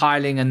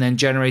compiling and then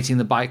generating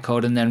the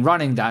bytecode and then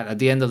running that, at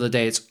the end of the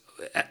day,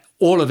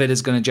 all of it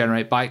is going to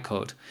generate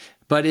bytecode.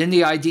 But in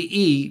the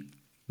IDE,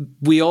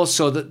 we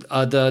also,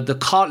 the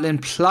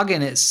Kotlin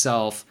plugin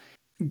itself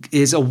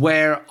is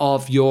aware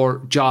of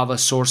your Java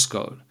source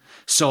code.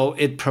 So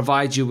it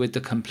provides you with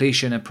the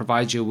completion, it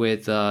provides you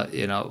with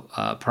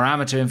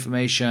parameter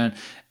information,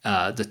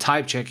 the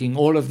type checking,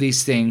 all of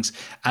these things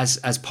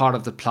as part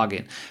of the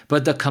plugin.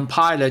 But the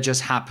compiler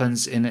just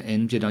happens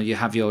in you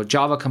have your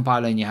Java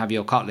compiler and you have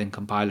your Kotlin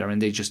compiler,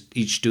 and they just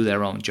each do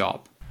their own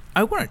job.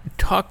 I want to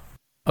talk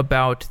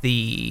about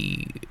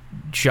the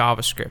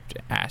JavaScript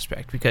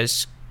aspect,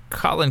 because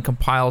Kotlin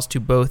compiles to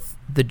both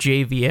the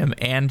JVM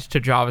and to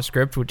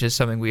JavaScript, which is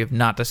something we have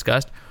not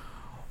discussed.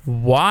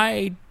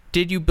 Why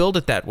did you build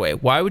it that way?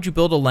 Why would you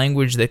build a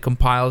language that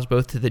compiles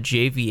both to the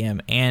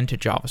JVM and to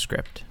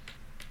JavaScript?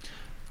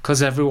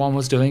 Because everyone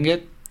was doing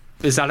it.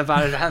 Is that a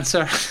valid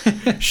answer?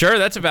 Sure,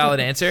 that's a valid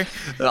answer.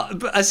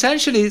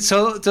 Essentially,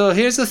 so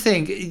here's the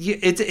thing.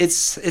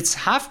 It's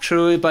half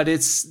true, but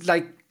it's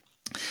like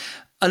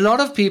a lot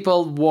of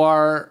people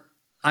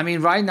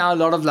right now, a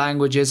lot of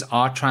languages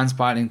are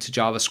transpiling to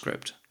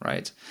JavaScript,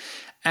 right?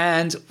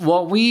 And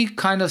what we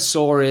kind of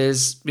saw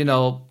is,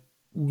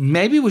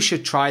 maybe we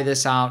should try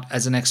this out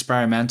as an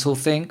experimental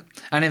thing.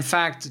 And in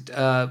fact,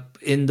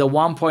 in the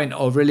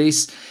 1.0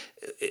 release,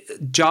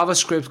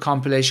 JavaScript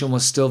compilation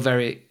was still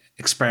very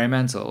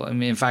experimental.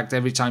 In fact,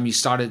 every time you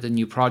started a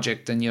new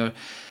project and you're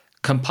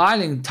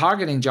targeting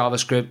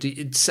JavaScript,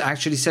 it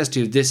actually says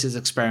to you, this is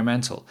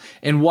experimental.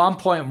 In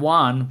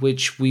 1.1,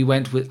 which we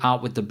went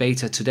out with the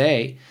beta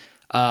today,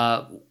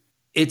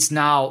 it's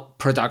now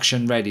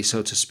production ready,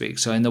 so to speak.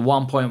 So in the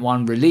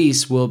 1.1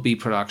 release, will be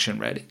production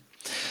ready.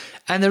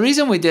 And the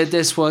reason we did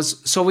this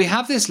was, so we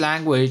have this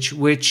language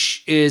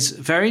which is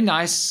very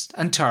nice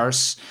and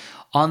terse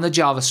on the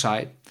Java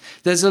side.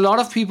 There's a lot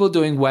of people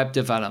doing web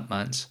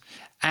development.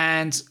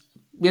 And,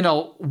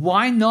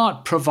 why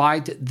not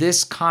provide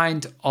this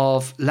kind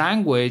of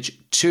language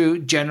to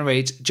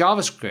generate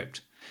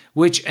JavaScript,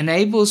 which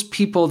enables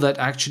people that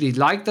actually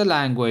like the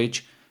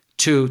language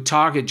to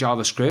target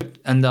JavaScript,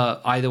 and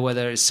either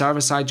whether it's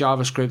server-side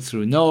JavaScript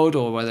through Node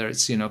or whether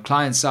it's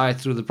client-side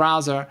through the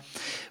browser.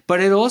 But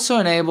it also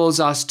enables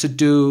us to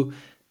do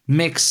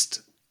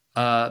mixed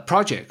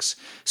projects.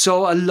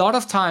 So a lot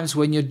of times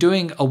when you're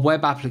doing a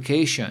web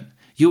application,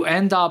 you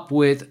end up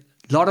with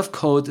a lot of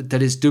code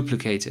that is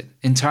duplicated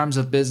in terms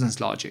of business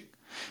logic.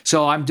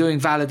 So I'm doing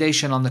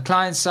validation on the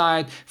client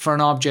side for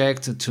an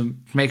object to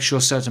make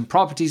sure certain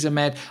properties are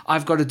met.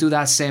 I've got to do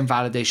that same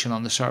validation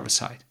on the server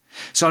side.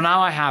 So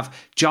now I have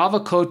Java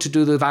code to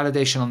do the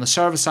validation on the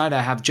server side.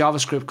 I have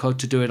JavaScript code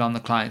to do it on the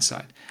client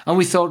side. And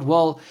we thought,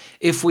 well,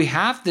 if we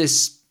have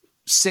this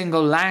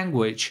single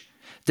language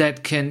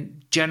that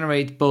can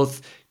generate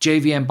both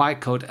JVM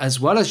bytecode as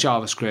well as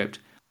JavaScript,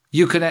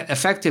 you can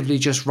effectively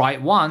just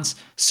write once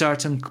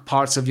certain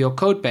parts of your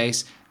code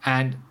base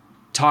and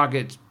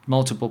target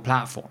multiple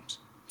platforms.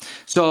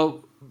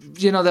 So,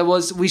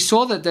 we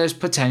saw that there's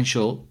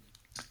potential,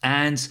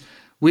 and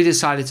we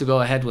decided to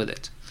go ahead with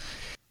it.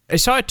 I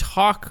saw a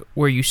talk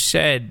where you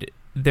said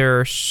there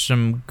are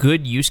some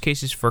good use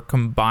cases for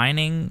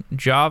combining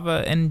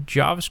Java and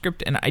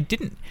JavaScript, and I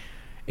didn't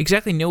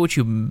exactly know what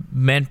you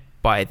meant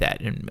by that.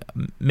 And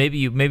maybe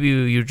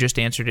you just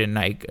answered it and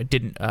I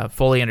didn't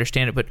fully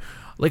understand it, but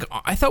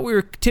I thought we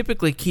were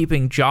typically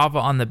keeping Java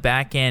on the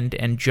back end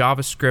and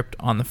JavaScript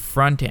on the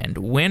front end.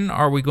 When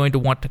are we going to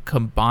want to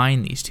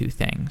combine these two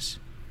things?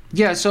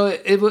 Yeah, so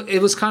it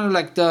was kind of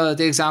like the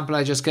example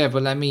I just gave,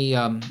 but let me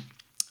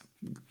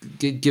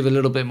give a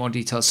little bit more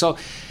detail. So,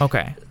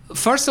 okay.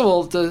 First of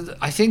all,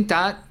 I think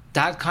that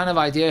kind of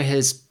idea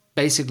has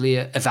basically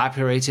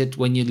evaporated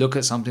when you look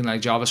at something like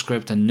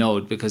JavaScript and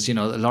Node, because, a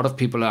lot of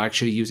people are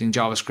actually using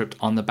JavaScript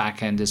on the back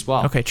end as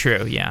well. Okay,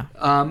 true, yeah.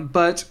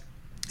 But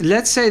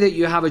let's say that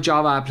you have a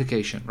Java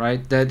application,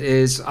 right, that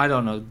is, I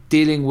don't know,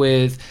 dealing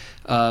with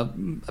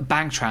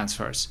bank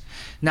transfers.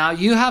 Now,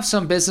 you have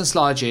some business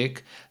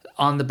logic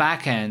on the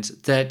back end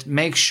that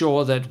makes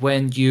sure that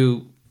when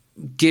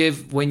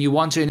you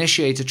want to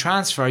initiate a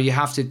transfer, you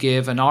have to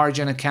give an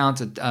origin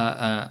account,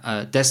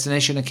 a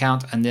destination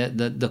account, and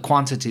the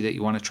quantity that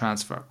you want to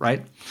transfer,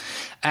 right?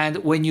 And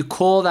when you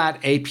call that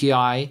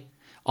API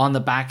on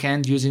the back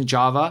end using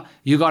Java,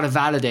 you got to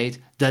validate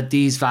that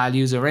these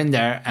values are in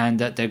there and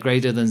that they're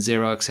greater than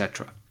 0,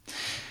 etc.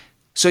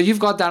 So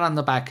you've got that on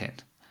the back end.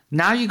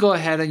 Now you go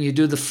ahead and you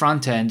do the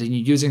front end, and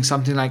you're using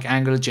something like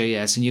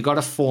AngularJS, and you got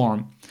a form.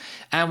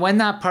 And when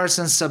that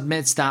person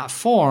submits that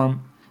form,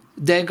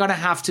 they're going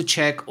to have to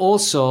check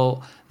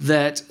also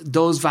that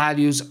those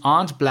values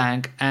aren't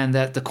blank and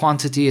that the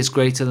quantity is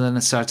greater than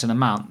a certain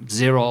amount,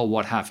 0 or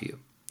what have you.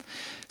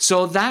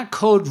 So that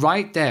code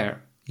right there,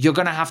 you're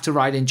going to have to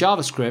write in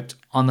JavaScript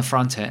on the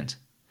front end.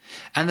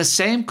 And the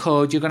same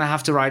code you're going to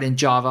have to write in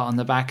Java on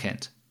the back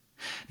end.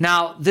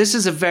 Now, this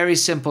is a very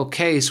simple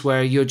case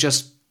where you're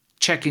just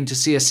checking to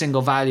see a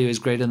single value is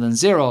greater than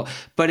 0.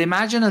 But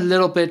imagine a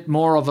little bit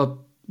more of a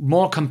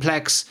more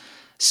complex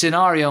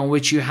scenario in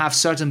which you have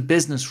certain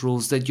business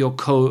rules that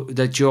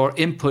your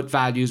input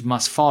values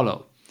must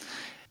follow.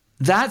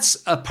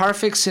 That's a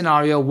perfect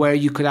scenario where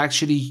you could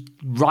actually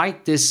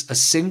write this a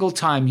single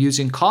time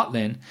using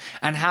Kotlin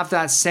and have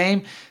that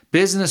same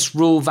business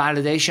rule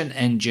validation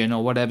engine,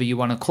 or whatever you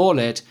want to call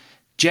it,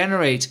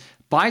 generate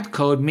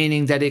bytecode,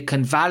 meaning that it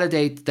can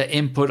validate the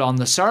input on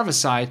the server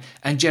side,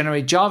 and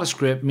generate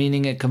JavaScript,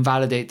 meaning it can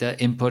validate the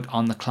input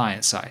on the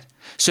client side.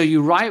 So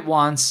you write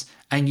once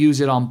and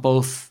use it on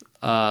both,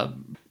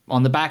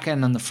 on the back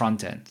end and the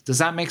front end. Does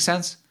that make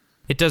sense?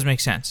 It does make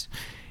sense.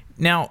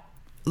 Now,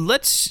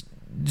 let's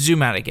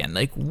zoom out again.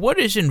 Like, what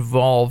is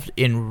involved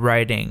in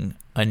writing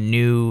a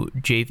new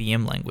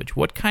JVM language?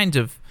 What kinds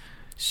of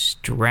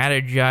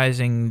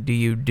strategizing do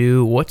you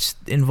do? What's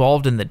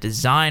involved in the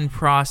design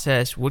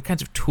process? What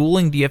kinds of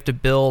tooling do you have to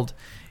build?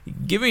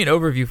 Give me an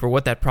overview for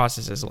what that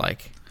process is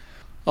like.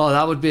 Oh,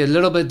 that would be a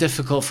little bit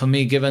difficult for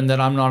me, given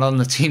that I'm not on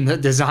the team that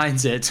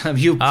designs it.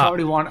 You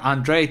probably want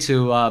Andre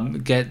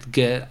to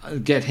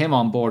get him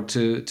on board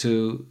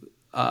to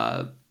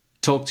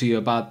talk to you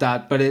about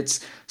that. But it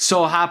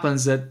so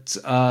happens that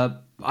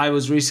I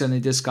was recently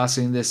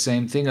discussing this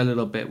same thing a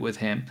little bit with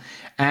him,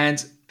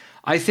 and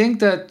I think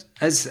that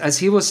as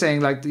he was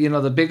saying, like,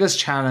 the biggest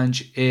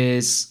challenge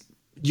is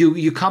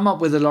you come up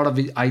with a lot of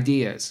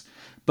ideas,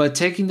 but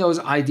taking those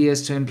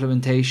ideas to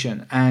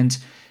implementation and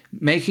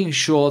making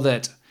sure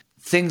that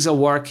things are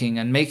working,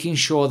 and making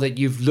sure that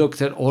you've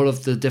looked at all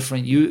of the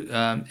different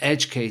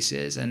edge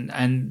cases.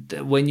 And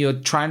when you're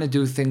trying to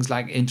do things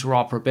like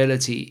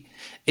interoperability,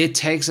 it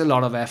takes a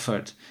lot of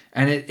effort,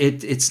 and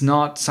it's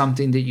not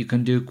something that you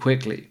can do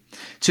quickly.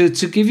 To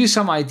give you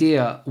some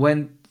idea,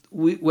 when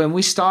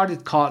we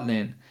started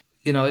Kotlin,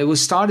 it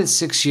was started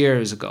 6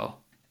 years ago.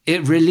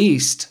 It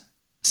released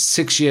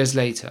 6 years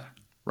later,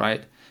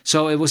 right?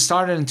 So it was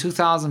started in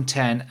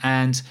 2010,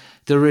 and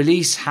the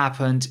release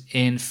happened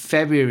in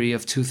February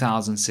of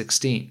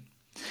 2016.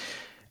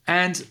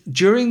 And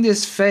during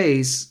this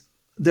phase,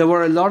 there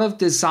were a lot of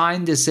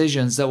design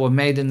decisions that were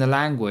made in the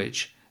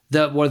language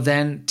that were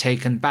then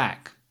taken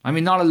back. I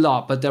mean, not a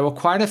lot, but there were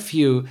quite a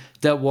few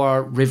that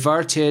were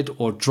reverted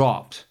or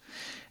dropped.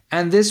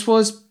 And this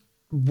was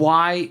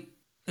why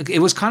it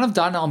was kind of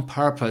done on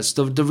purpose.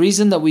 The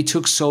reason that we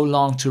took so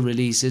long to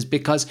release is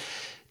because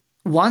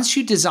once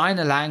you design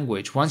a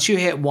language, once you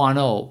hit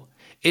 1.0,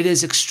 it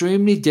is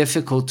extremely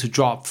difficult to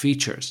drop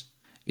features.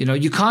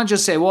 You can't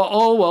just say,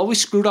 well, we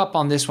screwed up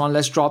on this one.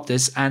 Let's drop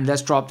this, and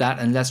let's drop that,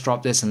 and let's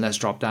drop this, and let's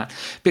drop that.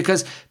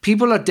 Because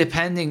people are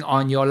depending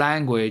on your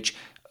language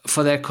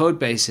for their code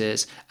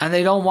bases, and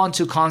they don't want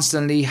to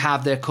constantly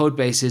have their code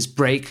bases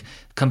break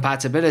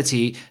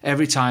compatibility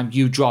every time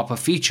you drop a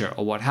feature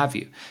or what have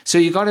you. So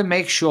you got to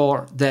make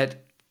sure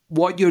that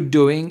what you're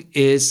doing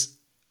is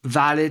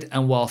valid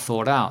and well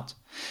thought out.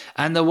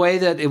 And the way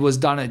that it was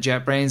done at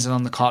JetBrains and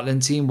on the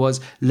Kotlin team was,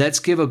 let's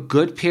give a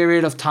good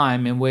period of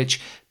time in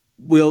which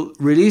we'll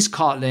release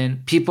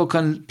Kotlin, people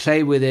can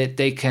play with it,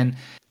 they can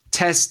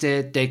test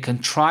it, they can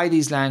try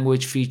these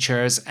language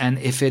features, and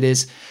if it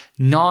is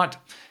not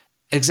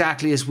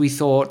exactly as we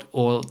thought,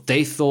 or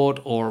they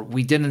thought, or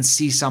we didn't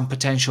see some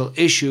potential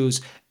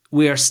issues,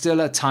 we are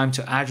still at time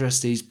to address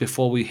these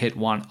before we hit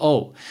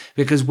 1.0.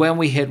 Because when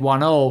we hit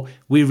 1.0,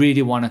 we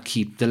really want to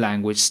keep the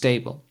language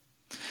stable.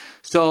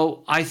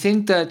 So I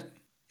think that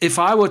if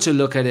I were to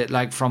look at it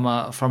like from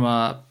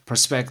a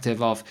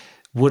perspective of,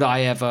 would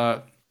I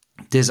ever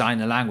design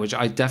a language?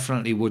 I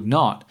definitely would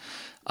not.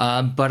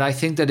 But I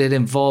think that it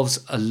involves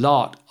a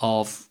lot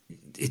of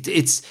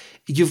it's.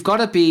 You've got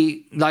to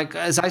be, like,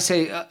 as I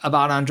say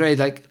about Andre,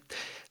 like,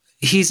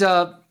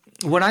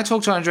 when I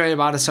talk to Andre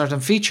about a certain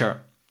feature,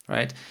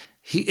 right?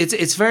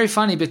 It's very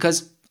funny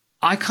because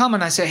I come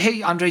and I say,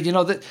 hey, Andre,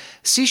 that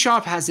C#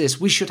 has this,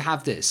 we should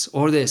have this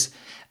or this.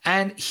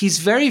 And he's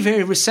very,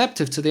 very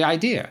receptive to the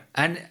idea.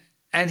 And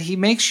he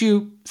makes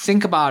you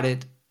think about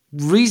it,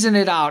 reason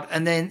it out,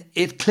 and then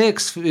it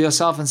clicks for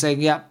yourself and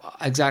saying, yeah,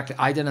 exactly.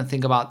 I didn't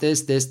think about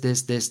this,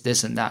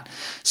 and that.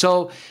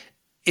 So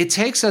it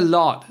takes a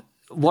lot.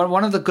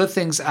 One of the good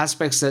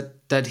aspects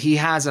that he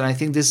has, and I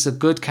think this is a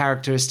good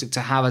characteristic to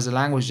have as a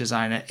language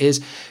designer,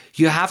 is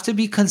you have to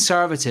be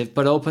conservative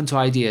but open to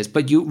ideas.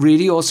 But you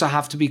really also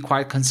have to be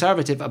quite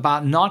conservative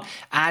about not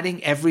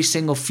adding every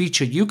single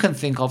feature you can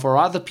think of or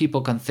other people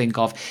can think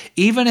of,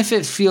 even if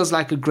it feels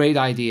like a great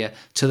idea,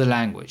 to the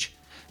language,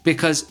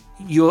 because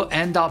you'll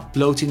end up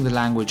bloating the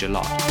language a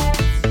lot.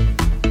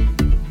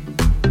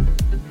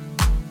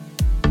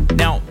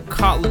 Now,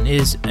 Kotlin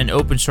is an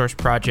open source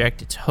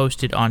project. It's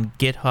hosted on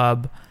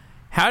GitHub.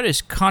 How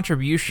does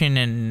contribution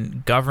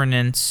and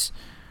governance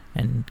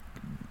and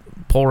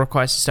pull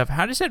requests and stuff,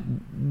 how does that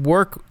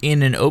work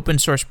in an open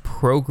source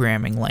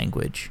programming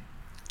language?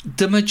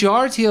 The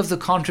majority of the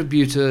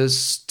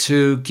contributors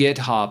to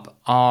GitHub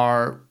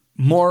are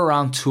more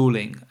around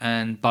tooling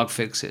and bug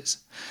fixes.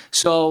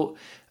 So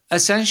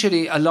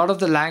essentially, a lot of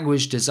the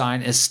language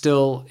design is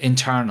still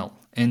internal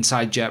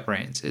inside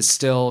JetBrains. It's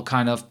still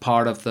kind of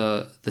part of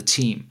the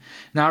team.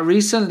 Now,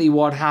 recently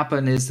what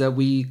happened is that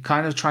we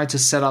kind of tried to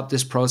set up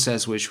this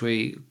process, which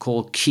we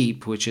call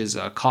KEEP, which is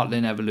a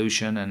Kotlin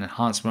evolution and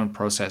enhancement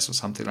process or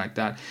something like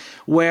that,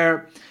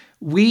 where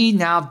we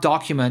now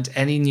document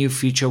any new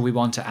feature we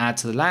want to add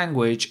to the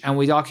language, and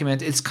we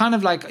document, it's kind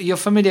of like, you're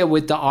familiar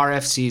with the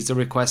RFCs, the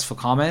request for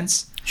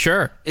comments?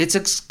 Sure.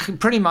 It's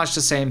pretty much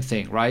the same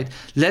thing, right?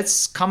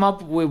 Let's come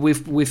up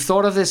with, we've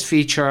thought of this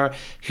feature,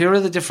 here are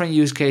the different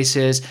use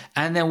cases,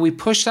 and then we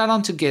push that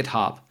onto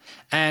GitHub,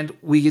 and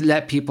we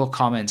let people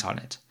comment on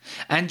it.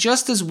 And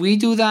just as we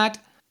do that,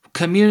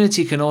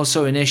 community can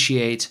also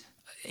initiate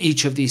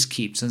each of these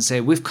keeps and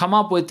say, we've come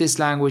up with this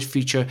language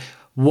feature,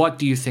 what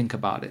do you think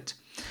about it?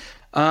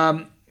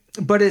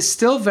 But it's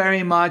still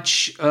very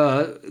much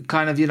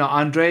kind of,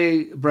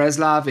 Andrei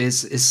Breslav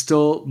is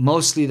still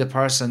mostly the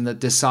person that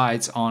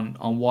decides on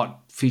what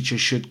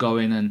features should go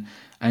in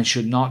and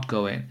should not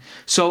go in.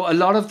 So a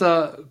lot of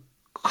the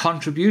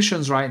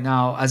contributions right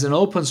now as an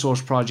open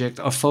source project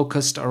are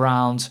focused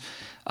around,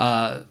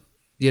 the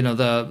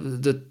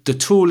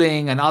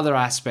tooling and other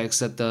aspects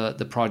that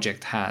the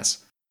project has.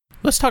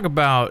 Let's talk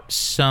about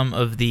some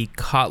of the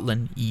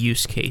Kotlin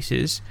use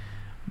cases.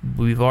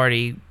 We've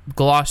already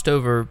glossed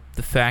over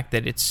the fact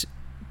that it's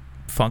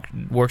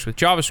works with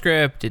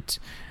JavaScript, it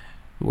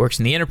works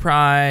in the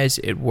enterprise,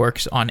 it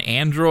works on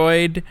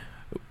Android.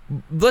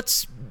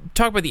 Let's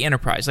talk about the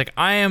enterprise.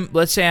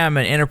 Let's say I'm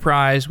an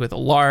enterprise with a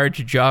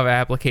large Java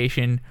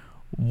application.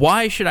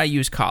 Why should I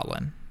use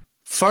Kotlin?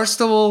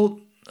 First of all,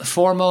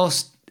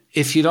 foremost,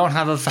 if you don't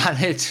have a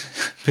valid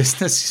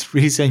business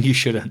reason, you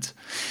shouldn't.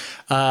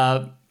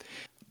 But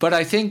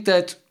I think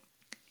that,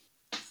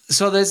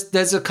 so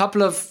there's a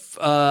couple of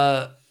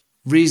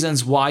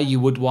reasons why you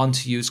would want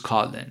to use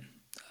Kotlin.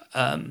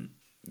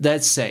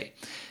 Let's say,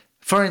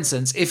 for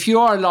instance, if you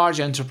are a large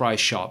enterprise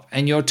shop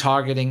and you're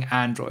targeting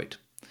Android,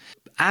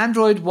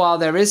 while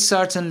there is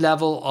certain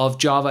level of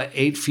Java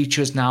 8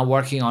 features now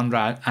working on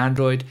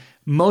Android,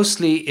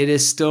 mostly it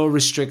is still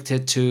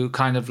restricted to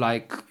kind of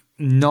like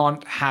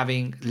not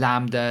having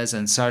lambdas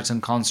and certain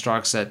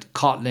constructs that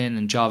Kotlin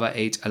and Java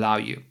 8 allow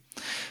you.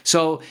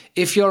 So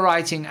if you're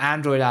writing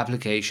Android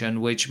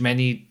application, which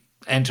many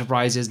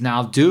enterprises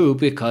now do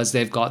because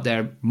they've got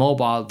their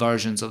mobile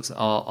versions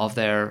of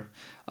their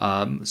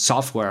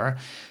software,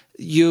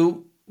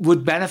 you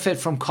would benefit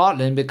from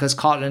Kotlin because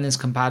Kotlin is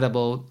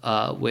compatible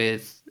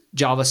with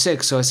Java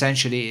 6. So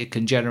essentially it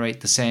can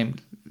generate the same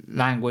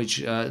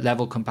language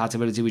level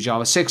compatibility with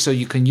Java 6, so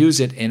you can use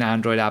it in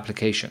Android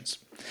applications.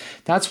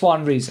 That's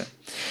one reason.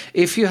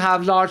 If you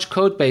have large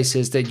code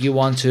bases that you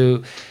want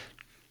to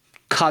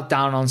cut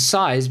down on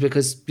size,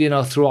 because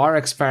through our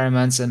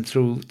experiments and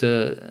through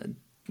the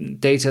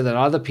data that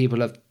other people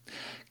have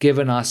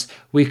given us,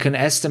 we can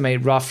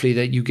estimate roughly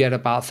that you get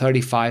about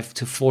 35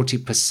 to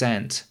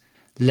 40%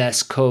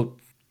 less code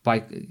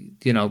by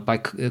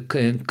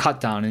cut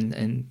down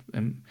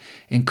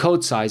in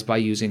code size by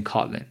using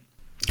Kotlin.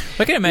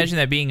 I can imagine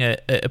that being a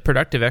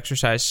productive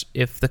exercise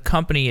if the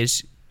company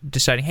is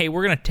deciding, hey,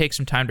 we're going to take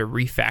some time to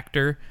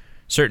refactor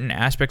certain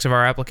aspects of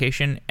our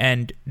application,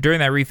 and during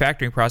that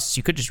refactoring process,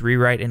 you could just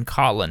rewrite in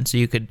Kotlin, so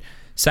you could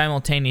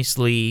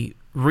simultaneously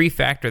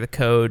refactor the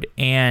code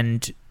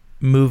and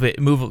move a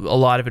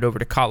lot of it over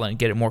to Kotlin and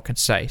get it more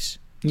concise.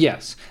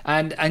 Yes,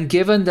 and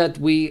given that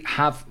we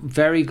have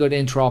very good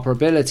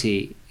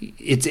interoperability,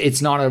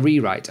 it's not a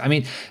rewrite. I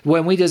mean,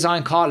 when we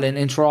designed Kotlin,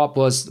 interop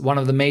was one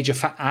of the major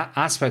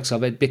aspects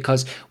of it,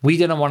 because we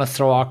didn't want to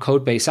throw our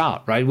code base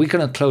out, right? We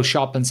couldn't close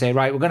shop and say,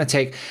 right, we're going to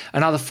take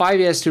another 5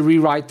 years to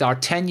rewrite our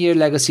 10-year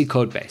legacy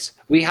code base.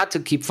 We had to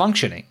keep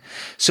functioning.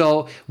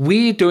 So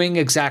we're doing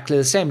exactly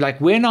the same.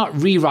 Like, we're not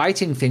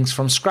rewriting things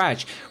from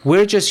scratch.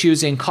 We're just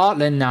using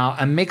Kotlin now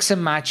and mix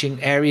and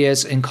matching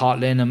areas in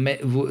Kotlin,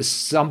 and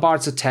some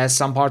parts are tests,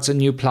 some parts are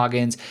new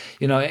plugins.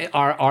 You know,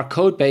 our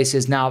code base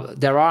is now,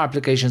 there are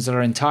applications that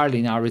are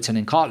entirely now written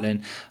in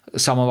Kotlin,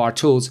 some of our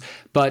tools,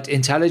 but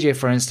IntelliJ,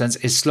 for instance,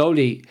 is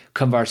slowly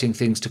converting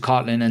things to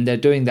Kotlin, and they're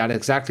doing that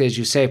exactly as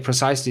you say,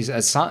 precisely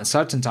at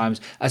certain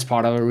times as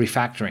part of a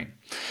refactoring.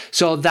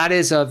 So that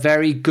is a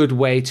very good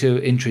way to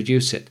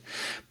introduce it.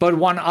 But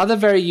one other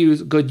very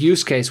good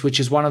use case,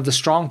 which is one of the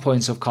strong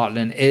points of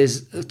Kotlin,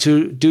 is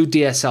to do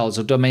DSLs,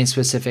 or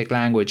domain-specific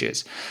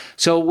languages.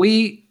 So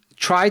we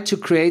tried to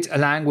create a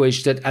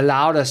language that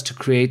allowed us to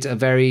create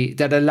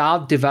that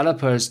allowed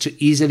developers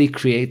to easily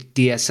create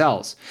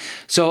DSLs.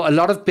 So a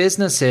lot of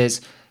businesses,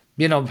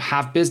 you know,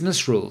 have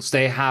business rules.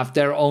 They have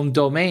their own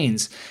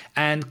domains.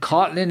 And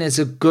Kotlin is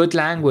a good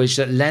language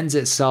that lends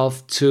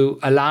itself to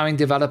allowing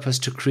developers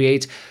to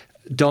create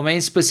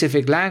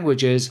domain-specific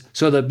languages,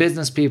 so that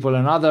business people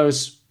and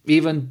others,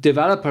 even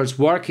developers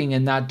working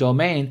in that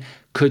domain,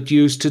 could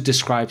use to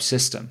describe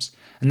systems.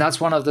 And that's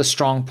one of the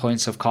strong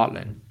points of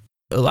Kotlin.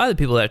 A lot of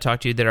the people that I talk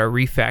to that are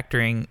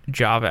refactoring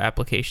Java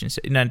applications,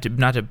 not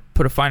to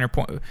put a finer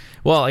point,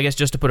 well, I guess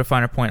just to put a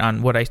finer point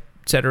on what I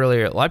said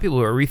earlier, a lot of people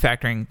who are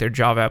refactoring their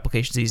Java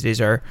applications these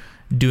days are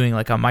doing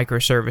like a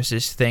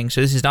microservices thing. So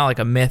this is not like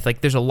a myth.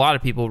 Like, there's a lot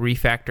of people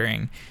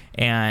refactoring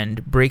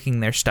and breaking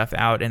their stuff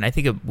out. And I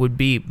think it would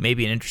be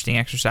maybe an interesting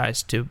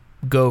exercise to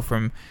go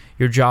from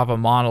your Java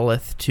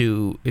monolith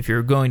to, if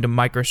you're going to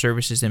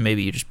microservices, then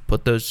maybe you just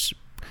put those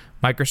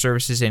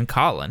microservices in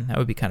Kotlin. That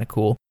would be kind of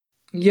cool.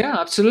 Yeah,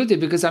 absolutely.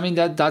 Because I mean,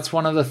 that's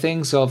one of the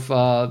things of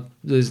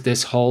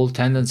this whole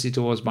tendency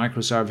towards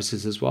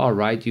microservices as well,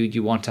 right?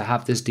 You want to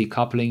have this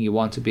decoupling. You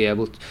want to be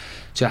able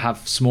to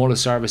have smaller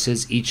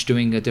services, each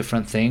doing a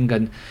different thing,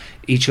 and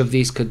each of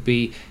these could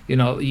be, you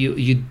know,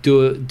 you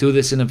do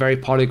this in a very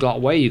polyglot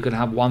way. You could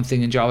have one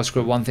thing in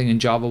JavaScript, one thing in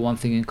Java, one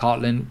thing in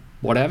Kotlin,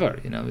 whatever.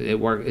 You know,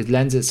 it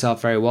lends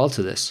itself very well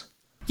to this.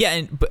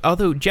 Yeah, but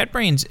although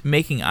JetBrains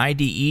making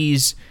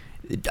IDEs.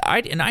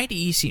 An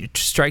IDE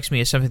strikes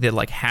me as something that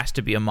like has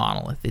to be a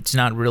monolith. It's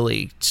not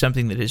really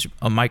something that is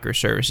a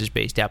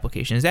microservices-based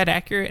application. Is that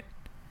accurate?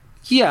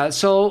 Yeah.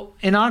 So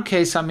in our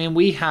case, I mean,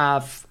 we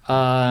have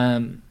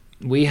IntelliJ,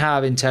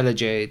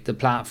 the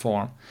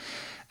platform,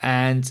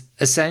 and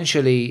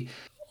essentially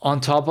on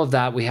top of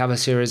that, we have a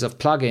series of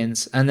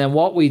plugins. And then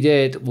what we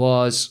did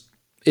was,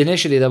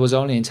 initially there was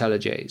only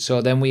IntelliJ. So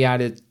then we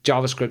added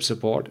JavaScript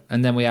support,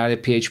 and then we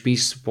added PHP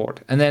support.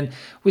 And then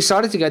we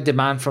started to get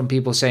demand from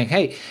people saying,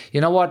 hey,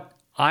 you know what?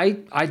 I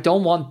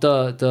don't want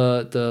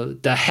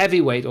the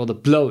heavyweight or the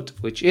bloat,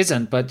 which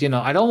isn't, but you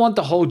know, I don't want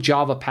the whole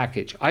Java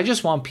package. I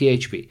just want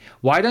PHP.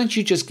 Why don't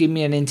you just give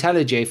me an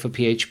IntelliJ for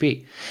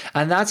PHP?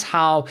 And that's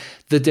how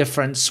the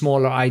different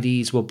smaller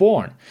IDEs were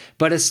born.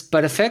 But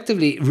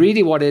effectively,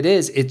 really what it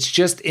is, it's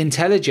just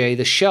IntelliJ,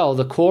 the shell,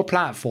 the core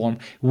platform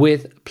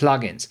with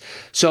plugins.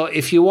 So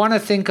if you want to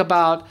think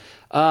about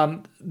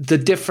the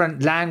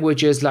different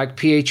languages like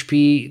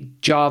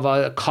PHP,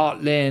 Java,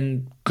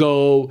 Kotlin,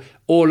 Go,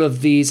 all of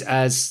these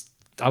as,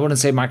 I wouldn't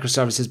say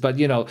microservices, but,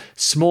 you know,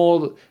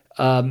 small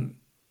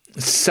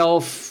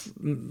self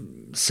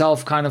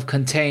kind of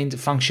contained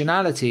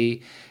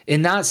functionality.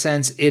 In that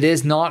sense, it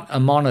is not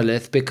a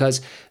monolith, because,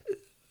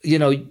 you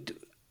know,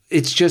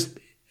 it's just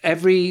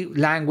every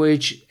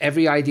language,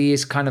 every IDE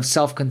is kind of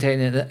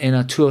self-contained in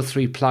a 2 or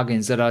 3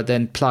 plugins that are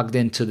then plugged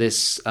into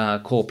this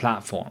core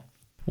platform.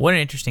 What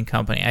an interesting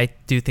company. I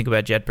do think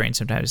about JetBrains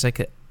sometimes. It's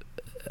like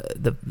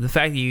the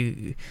fact that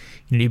you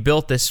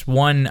built this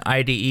one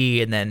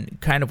IDE and then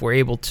kind of were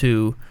able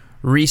to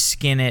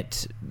reskin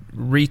it,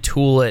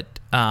 retool it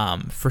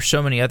for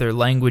so many other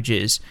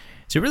languages.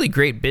 It's a really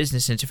great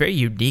business, and it's a very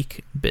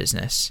unique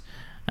business.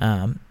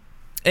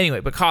 Anyway,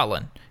 but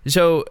Kotlin.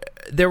 So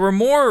there were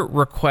more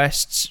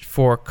requests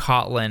for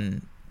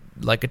Kotlin,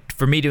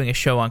 for me doing a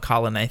show on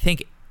Kotlin, than I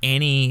think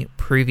any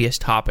previous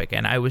topic.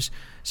 And I was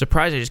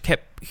surprised. I just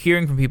kept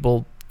hearing from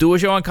people, do a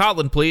show on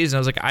Kotlin, please. And I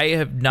was like, I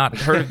have not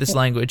heard of this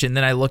language. And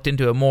then I looked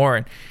into it more.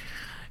 And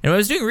when I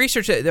was doing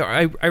research,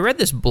 I read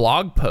this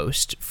blog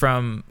post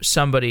from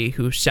somebody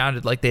who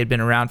sounded like they had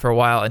been around for a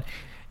while. And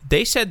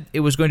they said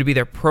it was going to be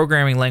their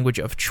programming language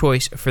of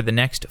choice for the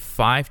next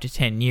 5 to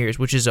 10 years,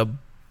 which is a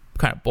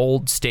kind of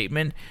bold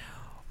statement.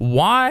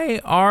 Why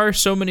are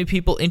so many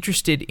people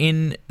interested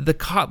in the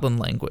Kotlin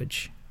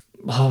language?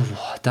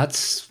 Oh,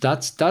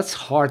 that's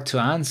hard to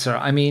answer.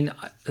 I mean,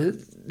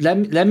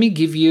 let me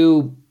give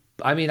you,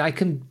 I mean, I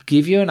can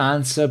give you an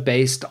answer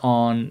based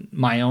on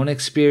my own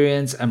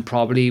experience and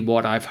probably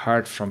what I've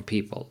heard from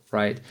people,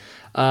 right?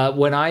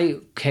 When I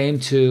came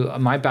to,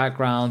 my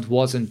background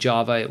wasn't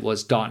Java, it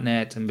was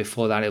 .NET, and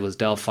before that it was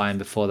Delphi, and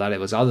before that it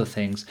was other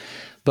things.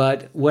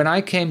 But when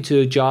I came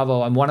to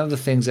Java, and one of the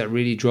things that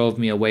really drove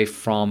me away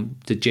from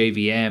the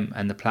JVM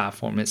and the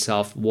platform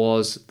itself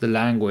was the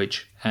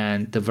language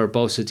and the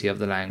verbosity of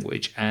the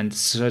language and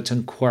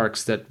certain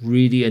quirks that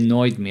really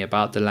annoyed me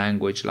about the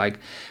language, like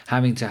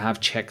having to have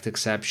checked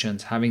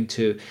exceptions, having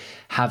to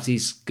have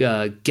these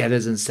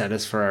getters and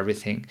setters for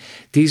everything.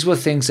 These were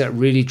things that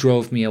really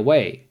drove me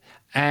away.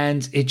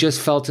 And it just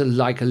felt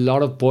like a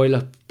lot of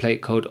boilerplate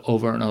code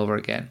over and over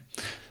again.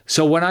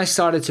 So when I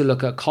started to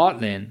look at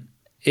Kotlin,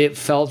 it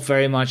felt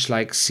very much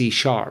like C#.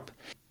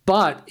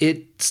 But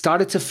it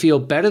started to feel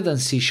better than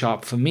C#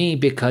 for me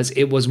because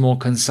it was more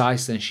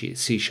concise than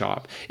C#.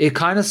 It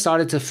kind of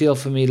started to feel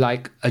for me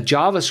like a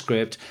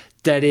JavaScript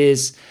that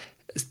is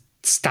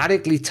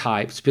statically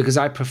typed, because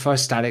I prefer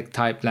static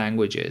type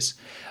languages,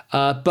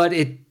 but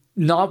it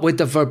not with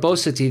the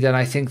verbosity that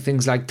I think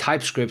things like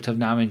TypeScript have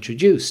now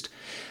introduced.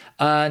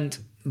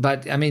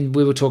 But I mean,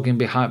 we were talking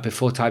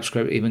before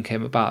TypeScript even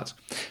came about.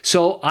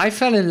 So I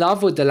fell in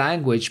love with the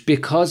language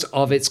because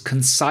of its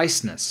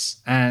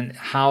conciseness and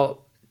how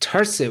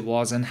terse it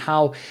was and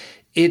how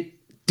it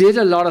did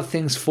a lot of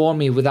things for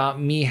me without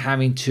me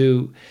having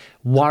to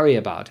worry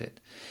about it.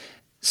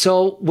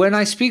 So when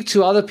I speak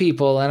to other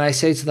people and I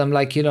say to them,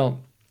 like, you know,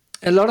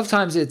 a lot of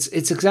times it's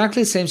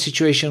exactly the same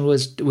situation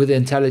with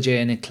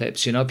IntelliJ and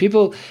Eclipse. You know,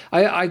 people,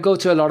 I go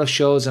to a lot of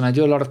shows and I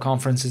do a lot of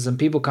conferences, and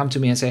people come to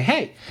me and say,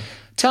 hey,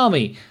 tell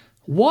me,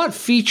 what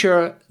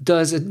feature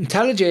does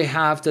IntelliJ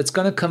have that's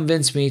going to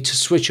convince me to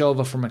switch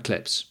over from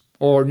Eclipse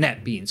or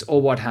NetBeans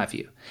or what have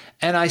you?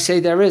 And I say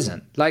there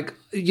isn't. Like,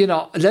 you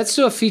know, let's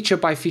do a feature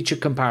by feature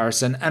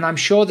comparison. And I'm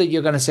sure that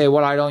you're going to say,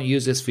 well, I don't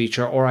use this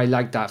feature or I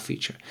like that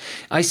feature.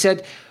 I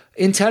said,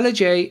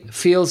 IntelliJ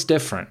feels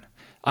different.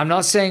 I'm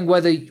not saying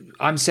whether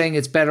I'm saying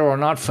it's better or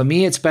not. For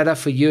me, it's better.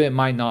 For you, it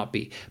might not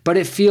be. But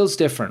it feels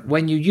different.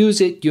 When you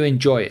use it, you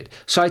enjoy it.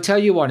 So I tell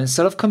you what,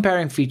 instead of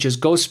comparing features,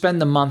 go spend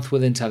the month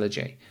with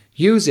IntelliJ.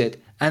 Use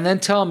it, and then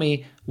tell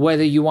me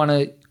whether you want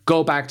to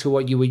go back to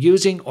what you were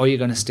using or you're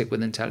going to stick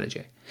with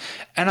IntelliJ.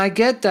 And I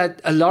get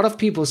that a lot of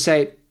people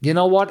say, you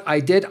know what,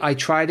 I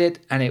tried it,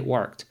 and it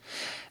worked.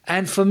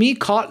 And for me,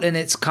 Kotlin,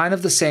 it's kind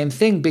of the same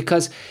thing,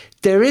 because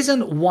there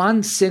isn't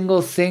one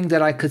single thing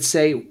that I could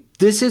say,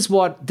 this is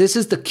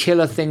the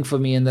killer thing for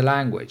me in the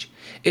language.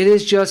 It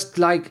is just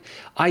like,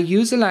 I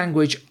use the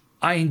language,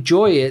 I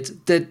enjoy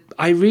it, that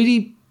I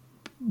really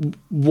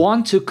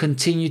want to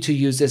continue to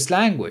use this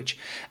language.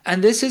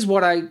 And this is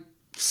what I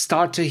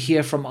start to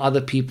hear from other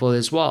people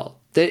as well.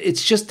 That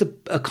it's just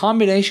a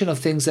combination of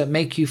things that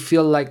make you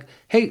feel like,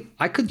 hey,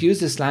 I could use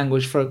this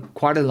language for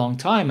quite a long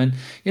time. And,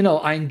 you know,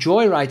 I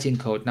enjoy writing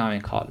code now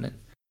in Kotlin.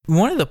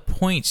 One of the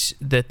points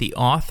that the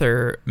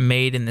author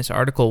made in this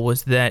article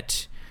was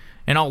that,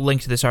 and I'll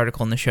link to this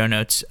article in the show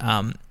notes,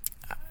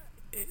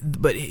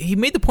 but he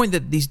made the point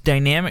that these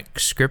dynamic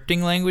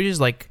scripting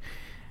languages like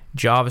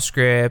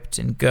JavaScript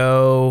and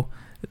Go,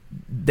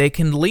 they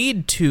can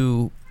lead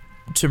to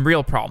some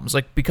real problems.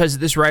 Like, because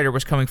this writer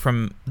was coming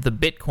from the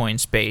Bitcoin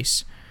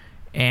space,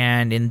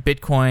 and in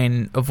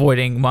Bitcoin,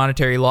 avoiding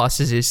monetary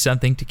losses is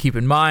something to keep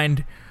in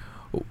mind.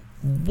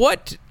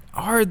 What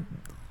are,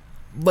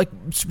 like,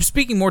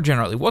 speaking more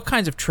generally, what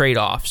kinds of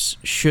trade-offs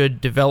should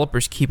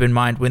developers keep in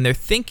mind when they're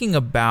thinking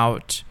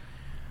about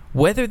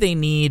whether they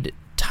need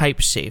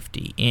type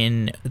safety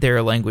in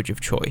their language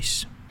of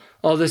choice?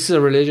 Oh, this is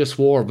a religious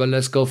war, but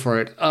let's go for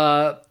it.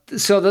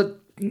 So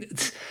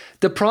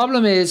the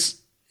problem is,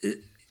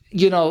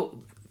 you know,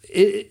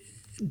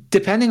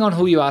 depending on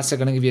who you ask, they're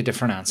going to give you a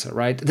different answer,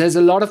 right? There's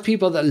a lot of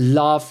people that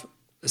love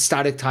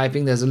static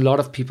typing. There's a lot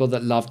of people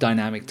that love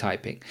dynamic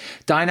typing.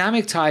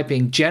 Dynamic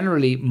typing,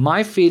 generally,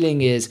 my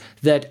feeling is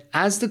that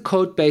as the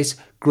code base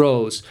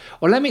grows,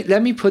 or let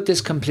me put this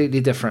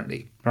completely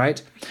differently,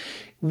 right?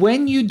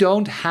 When you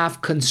don't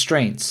have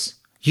constraints,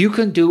 you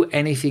can do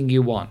anything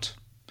you want.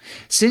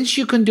 Since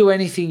you can do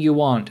anything you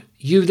want,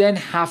 you then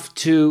have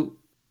to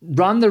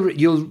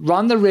you'll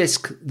run the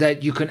risk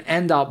that you can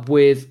end up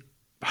with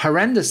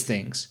horrendous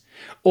things,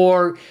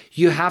 or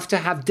you have to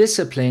have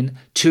discipline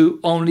to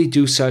only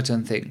do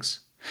certain things.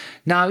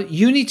 Now,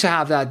 you need to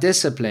have that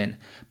discipline,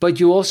 but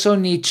you also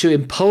need to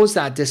impose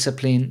that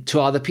discipline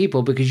to other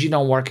people because you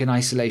don't work in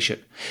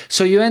isolation.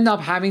 So you end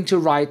up having to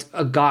write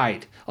a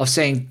guide of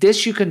saying,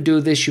 this you can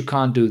do, this you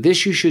can't do,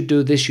 this you should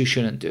do, this you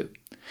shouldn't do.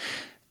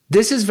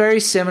 This is very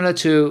similar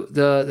to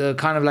the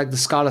kind of like the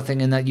Scala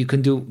thing, in that you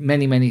can do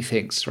many, many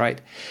things,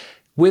 right?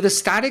 With a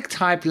static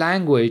type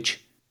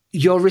language,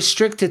 you're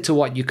restricted to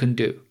what you can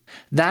do.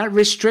 That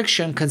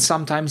restriction can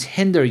sometimes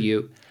hinder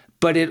you,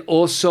 but it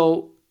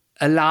also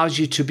allows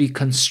you to be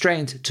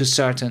constrained to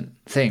certain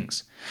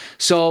things.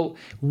 So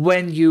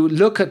when you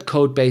look at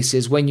code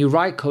bases, when you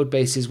write code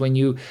bases, when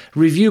you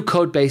review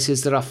code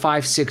bases that are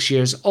 5-6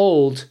 years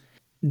old,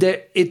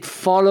 it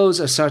follows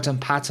a certain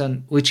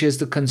pattern, which is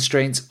the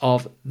constraints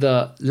of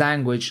the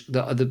language,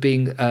 the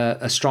being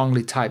a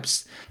strongly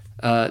typed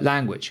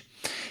language.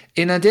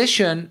 In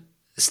addition,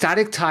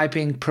 static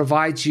typing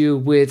provides you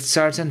with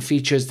certain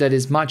features that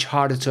is much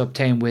harder to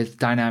obtain with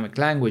dynamic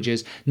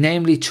languages,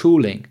 namely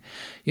tooling.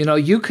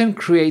 You can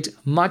create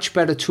much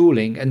better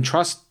tooling, and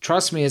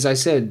trust me, as I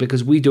said,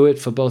 because we do it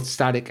for both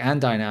static and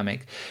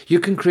dynamic. You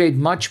can create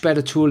much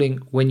better tooling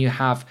when you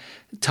have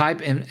type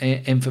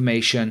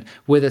information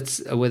with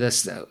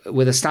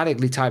a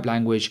statically typed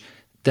language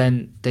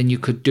than you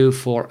could do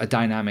for a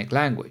dynamic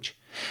language.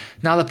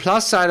 Now, the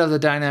plus side of the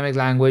dynamic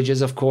language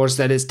is, of course,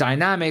 that it's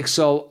dynamic.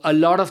 So a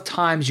lot of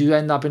times you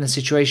end up in a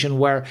situation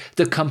where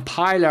the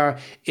compiler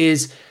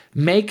is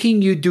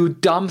making you do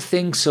dumb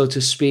things, so to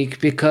speak,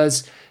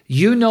 because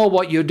you know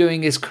what you're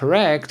doing is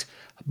correct,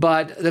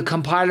 but the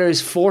compiler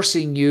is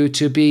forcing you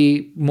to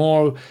be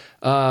more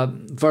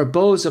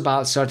verbose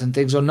about certain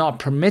things or not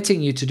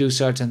permitting you to do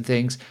certain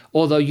things,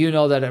 although you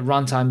know that at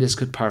runtime this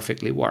could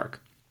perfectly work.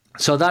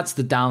 So that's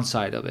the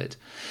downside of it.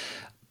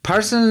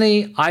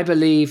 Personally, I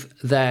believe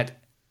that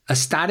a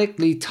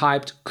statically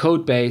typed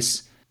code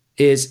base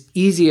is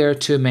easier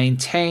to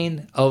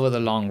maintain over the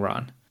long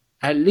run.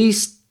 At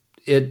least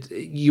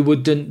you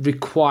wouldn't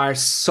require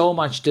so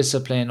much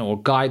discipline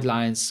or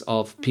guidelines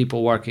of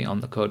people working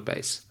on the code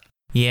base.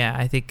 Yeah,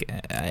 I think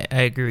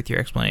I agree with your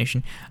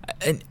explanation.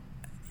 And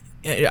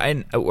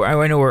I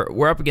know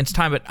we're up against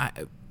time, but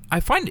I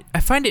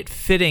find it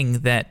fitting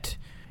that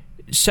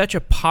such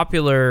a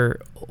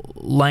popular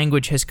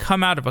language has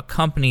come out of a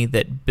company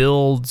that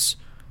builds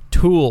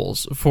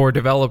tools for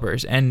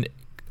developers and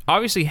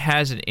obviously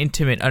has an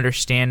intimate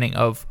understanding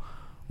of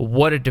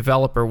what a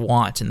developer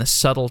wants and the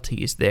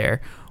subtleties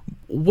there.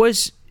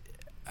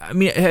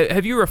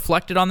 Have you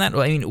reflected on that?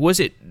 I mean, was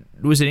it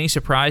any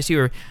surprise to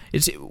you, or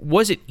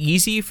was it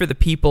easy for the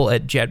people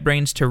at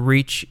JetBrains to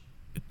reach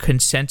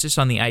consensus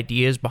on the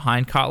ideas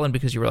behind Kotlin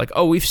because you were like,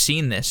 oh, we've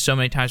seen this so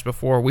many times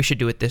before, we should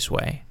do it this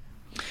way?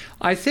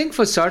 I think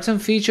for certain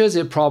features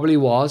it probably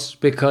was,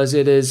 because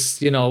it is,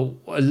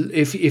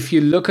 if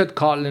you look at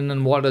Kotlin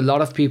and what a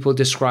lot of people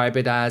describe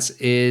it as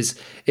is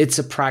it's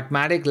a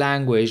pragmatic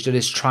language that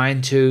is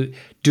trying to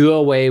do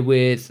away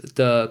with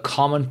the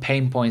common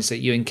pain points that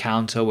you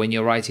encounter when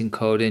you're writing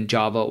code in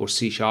Java or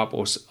C#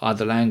 or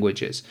other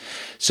languages.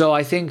 So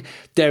I think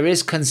there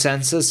is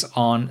consensus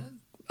on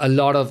a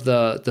lot of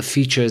the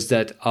features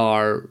that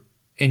are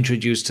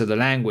introduced to the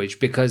language,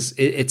 because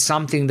it's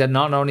something that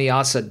not only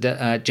us at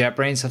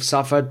JetBrains have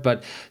suffered,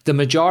 but the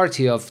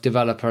majority of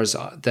developers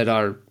that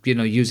are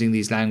using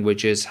these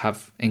languages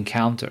have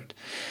encountered.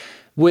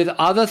 With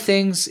other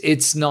things,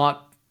 it's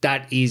not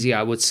that easy,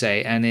 I would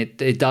say, and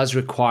it does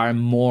require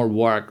more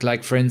work.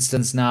 Like, for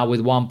instance, now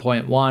with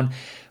 1.1,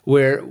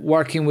 we're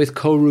working with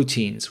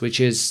coroutines, which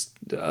is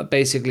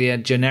basically a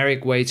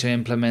generic way to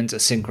implement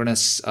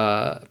asynchronous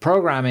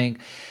programming,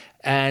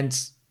 and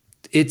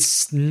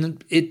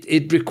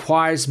it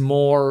requires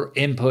more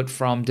input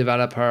from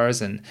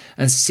developers and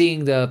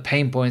seeing the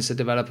pain points that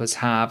developers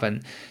have,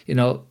 and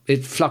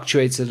it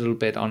fluctuates a little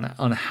bit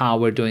on how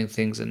we're doing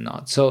things and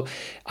not. So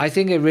I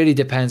think it really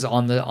depends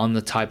on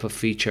the type of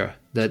feature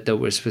that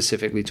we're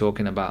specifically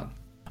talking about.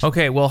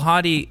 Okay, well,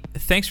 Hadi,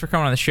 thanks for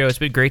coming on the show. It's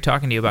been great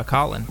talking to you about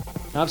Kotlin.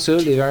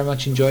 Absolutely, very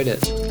much enjoyed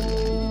it.